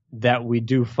that we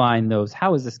do find those.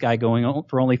 How is this guy going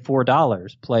for only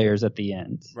 $4 players at the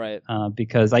end? Right.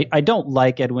 Because I don't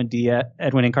like Edwin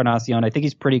Encarnacion. I think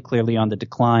he's pretty clearly on the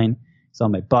decline. He's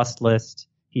on my bust list.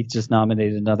 He's just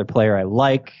nominated another player I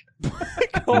like,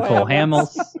 Nicole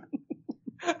Hamels.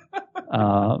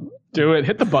 Do it.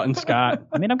 Hit the button, Scott.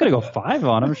 I mean, I'm going to go 5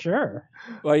 on him, sure.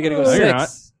 Well, you're going to go No, you're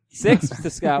 6. 6 to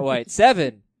Scott White.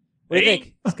 7. What do you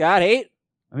think? Scott, 8?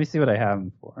 Let me see what I have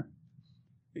him for.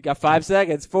 You got 5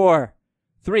 seconds. 4,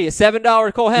 3, a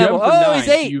 $7 Cole You have Hamel. him for Oh, 9. he's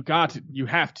 8. You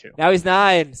have to. Now he's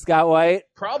 9, Scott White.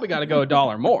 Probably got to go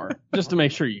 $1 more just to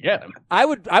make sure you get him. I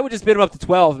would just bid him up to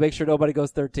 12, make sure nobody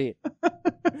goes 13.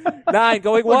 9,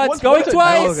 going once, what's- going what's a-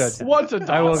 twice. I will go 10. What's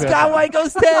a I will dollar? go Scott White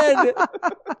goes 10.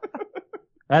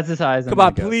 That's as high as I'm Come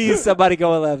on, gonna go. please, somebody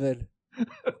go 11.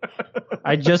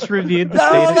 I just reviewed the No,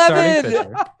 state of 11. starting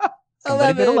pitcher.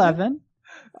 Somebody bid 11.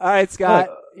 All right, Scott,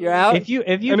 you're out. If you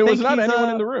And it think was not he's anyone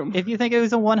in the room. If you think it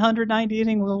was a 190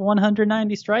 inning with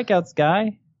 190 strikeouts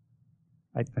guy,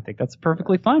 I think that's a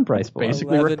perfectly fine price for him.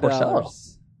 Basically Rick Porcello.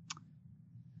 $11.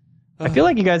 I feel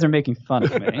like you guys are making fun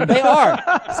of me. They are.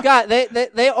 Scott,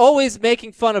 they always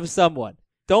making fun of someone.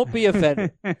 Don't be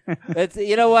offended.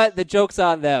 You know what? The joke's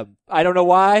on them. I don't know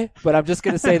why, but I'm just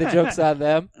going to say the joke's on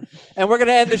them. And we're going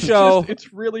to end the show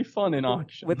It's really fun in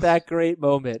auction. with that great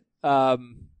moment. All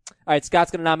right,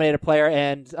 Scott's going to nominate a player,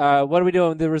 and what are we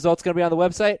doing? The results going to be on the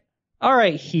website? All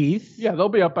right, Heath. Yeah, they'll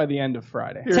be up by the end of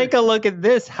Friday. Take a look at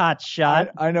this hot shot.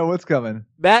 I know what's coming.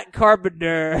 Matt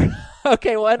Carpenter.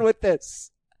 Okay, we'll end with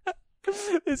this.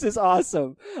 This is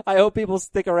awesome. I hope people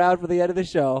stick around for the end of the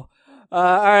show.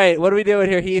 All right, what are we doing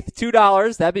here, Heath?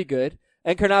 $2. That'd be good.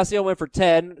 Encarnacion went for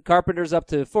 10. Carpenter's up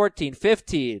to 14,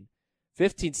 15,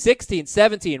 16,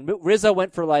 17. Rizzo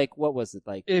went for what was it,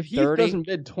 If Heath 30? doesn't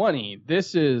bid 20,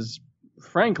 this is,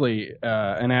 frankly,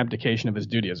 an abdication of his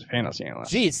duty as a fantasy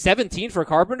analyst. Geez, 17 for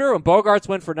Carpenter, and Bogarts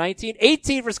went for 19.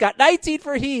 18 for Scott, 19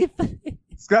 for Heath.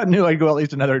 Scott knew I'd go at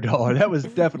least another $1. That was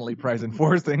definitely price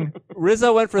enforcing.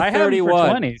 Rizzo went for I have him 31. for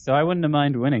 20, so I wouldn't have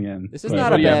mind winning him. This is But-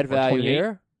 not what a do you have bad for, value 28?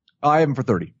 here. I have him for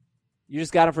 30. You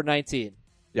just got him for 19.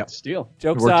 Yeah. Steal.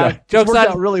 Joke's It worked on. out, Joke's worked on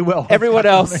out really well. everyone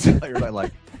else. Players I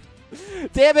like.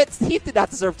 Damn it, Heath did not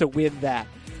deserve to win that.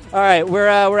 All right, we're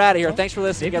out of here. Thanks for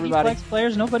listening, Maybe everybody. he likes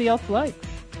players nobody else likes.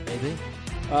 Maybe.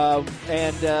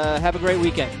 And have a great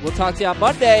weekend. We'll talk to you on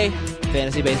Monday.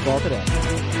 Fantasy Baseball Today.